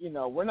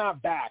 We're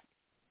not back,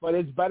 but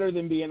it's better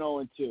than being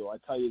 0-2. I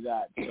tell you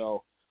that.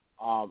 So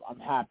I'm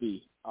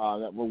happy.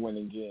 that we're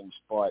winning games.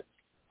 But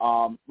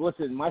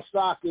listen, my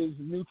stock is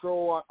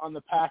neutral on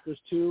the Packers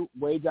too,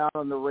 way down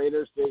on the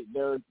Raiders.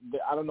 They're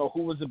I don't know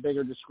who was a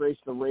bigger disgrace,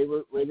 the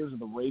Raiders or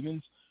the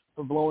Ravens,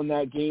 for blowing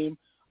that game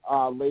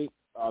late.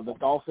 The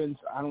Dolphins,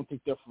 I don't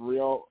think they're for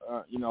real.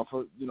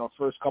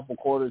 First couple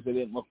quarters they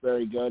didn't look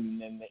very good, and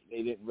then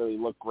they didn't really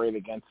look great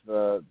against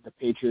the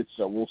Patriots.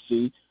 So we'll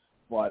see.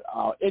 But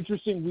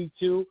interesting week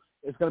 2.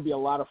 It's going to be a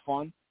lot of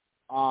fun.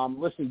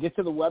 Listen, get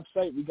to the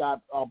website. We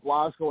got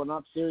blogs going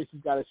up. Sirius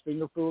has got his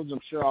finger foods. I'm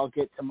sure I'll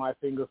get to my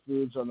finger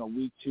foods on the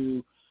week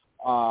 2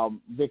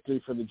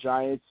 victory for the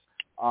Giants.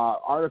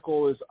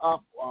 Article is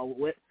up.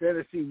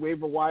 Fantasy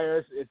waiver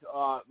wires. It's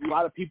a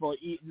lot of people are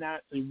eating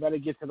that, so you better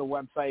get to the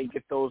website and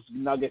get those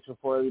nuggets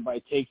before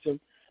everybody takes them.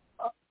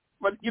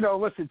 But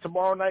listen,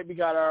 tomorrow night we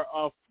got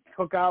our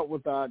cookout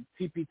with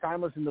TP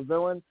Timeless and the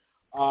Villan.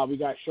 We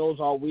got shows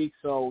all week,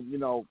 so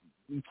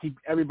we keep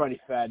everybody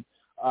fed.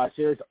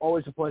 Sirius,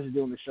 always a pleasure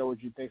doing the show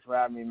with you. Thanks for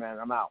having me, man.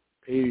 I'm out.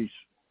 Peace.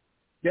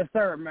 Yes,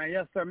 sir, man.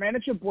 Yes, sir, man.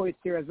 It's your boy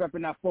Sirius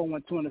repping that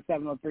 412 and the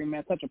 703,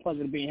 man. Such a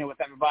pleasure to be here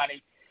with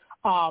everybody.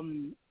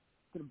 To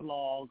the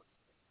blog.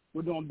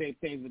 We're doing big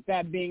things. With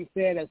that being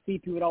said, as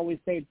CP would always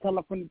say, tell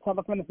a friend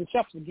and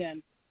chefs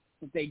again.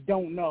 If they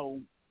don't know,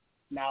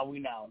 now we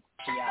know.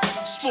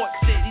 Sports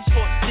City,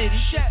 chefs. Sports City,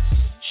 chefs.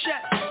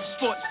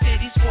 Sports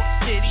City,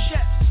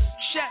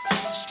 chefs.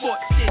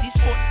 Sports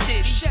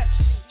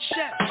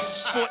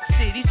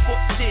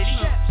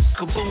City,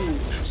 kaboom.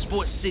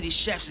 Sports City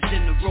chefs is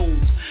in the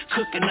room,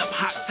 cooking up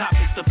hot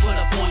topics to put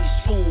up on your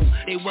spoon.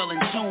 They well in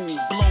tune,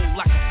 bloom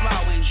like a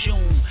flower in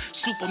June.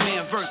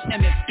 Superman versus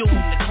MF Doom,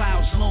 the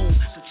clouds loom.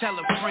 So tell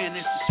a friend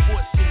it's the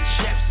Sports City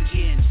chefs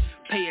again.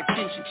 Pay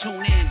attention,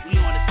 tune in, we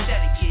on the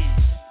set again.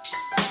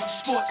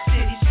 Sports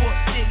City,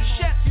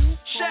 chefs.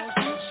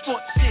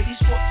 Sports City,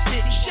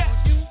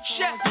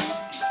 chefs.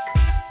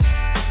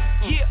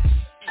 Yeah.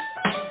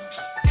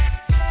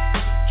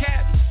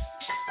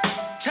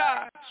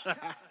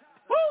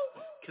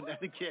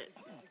 Connecticut.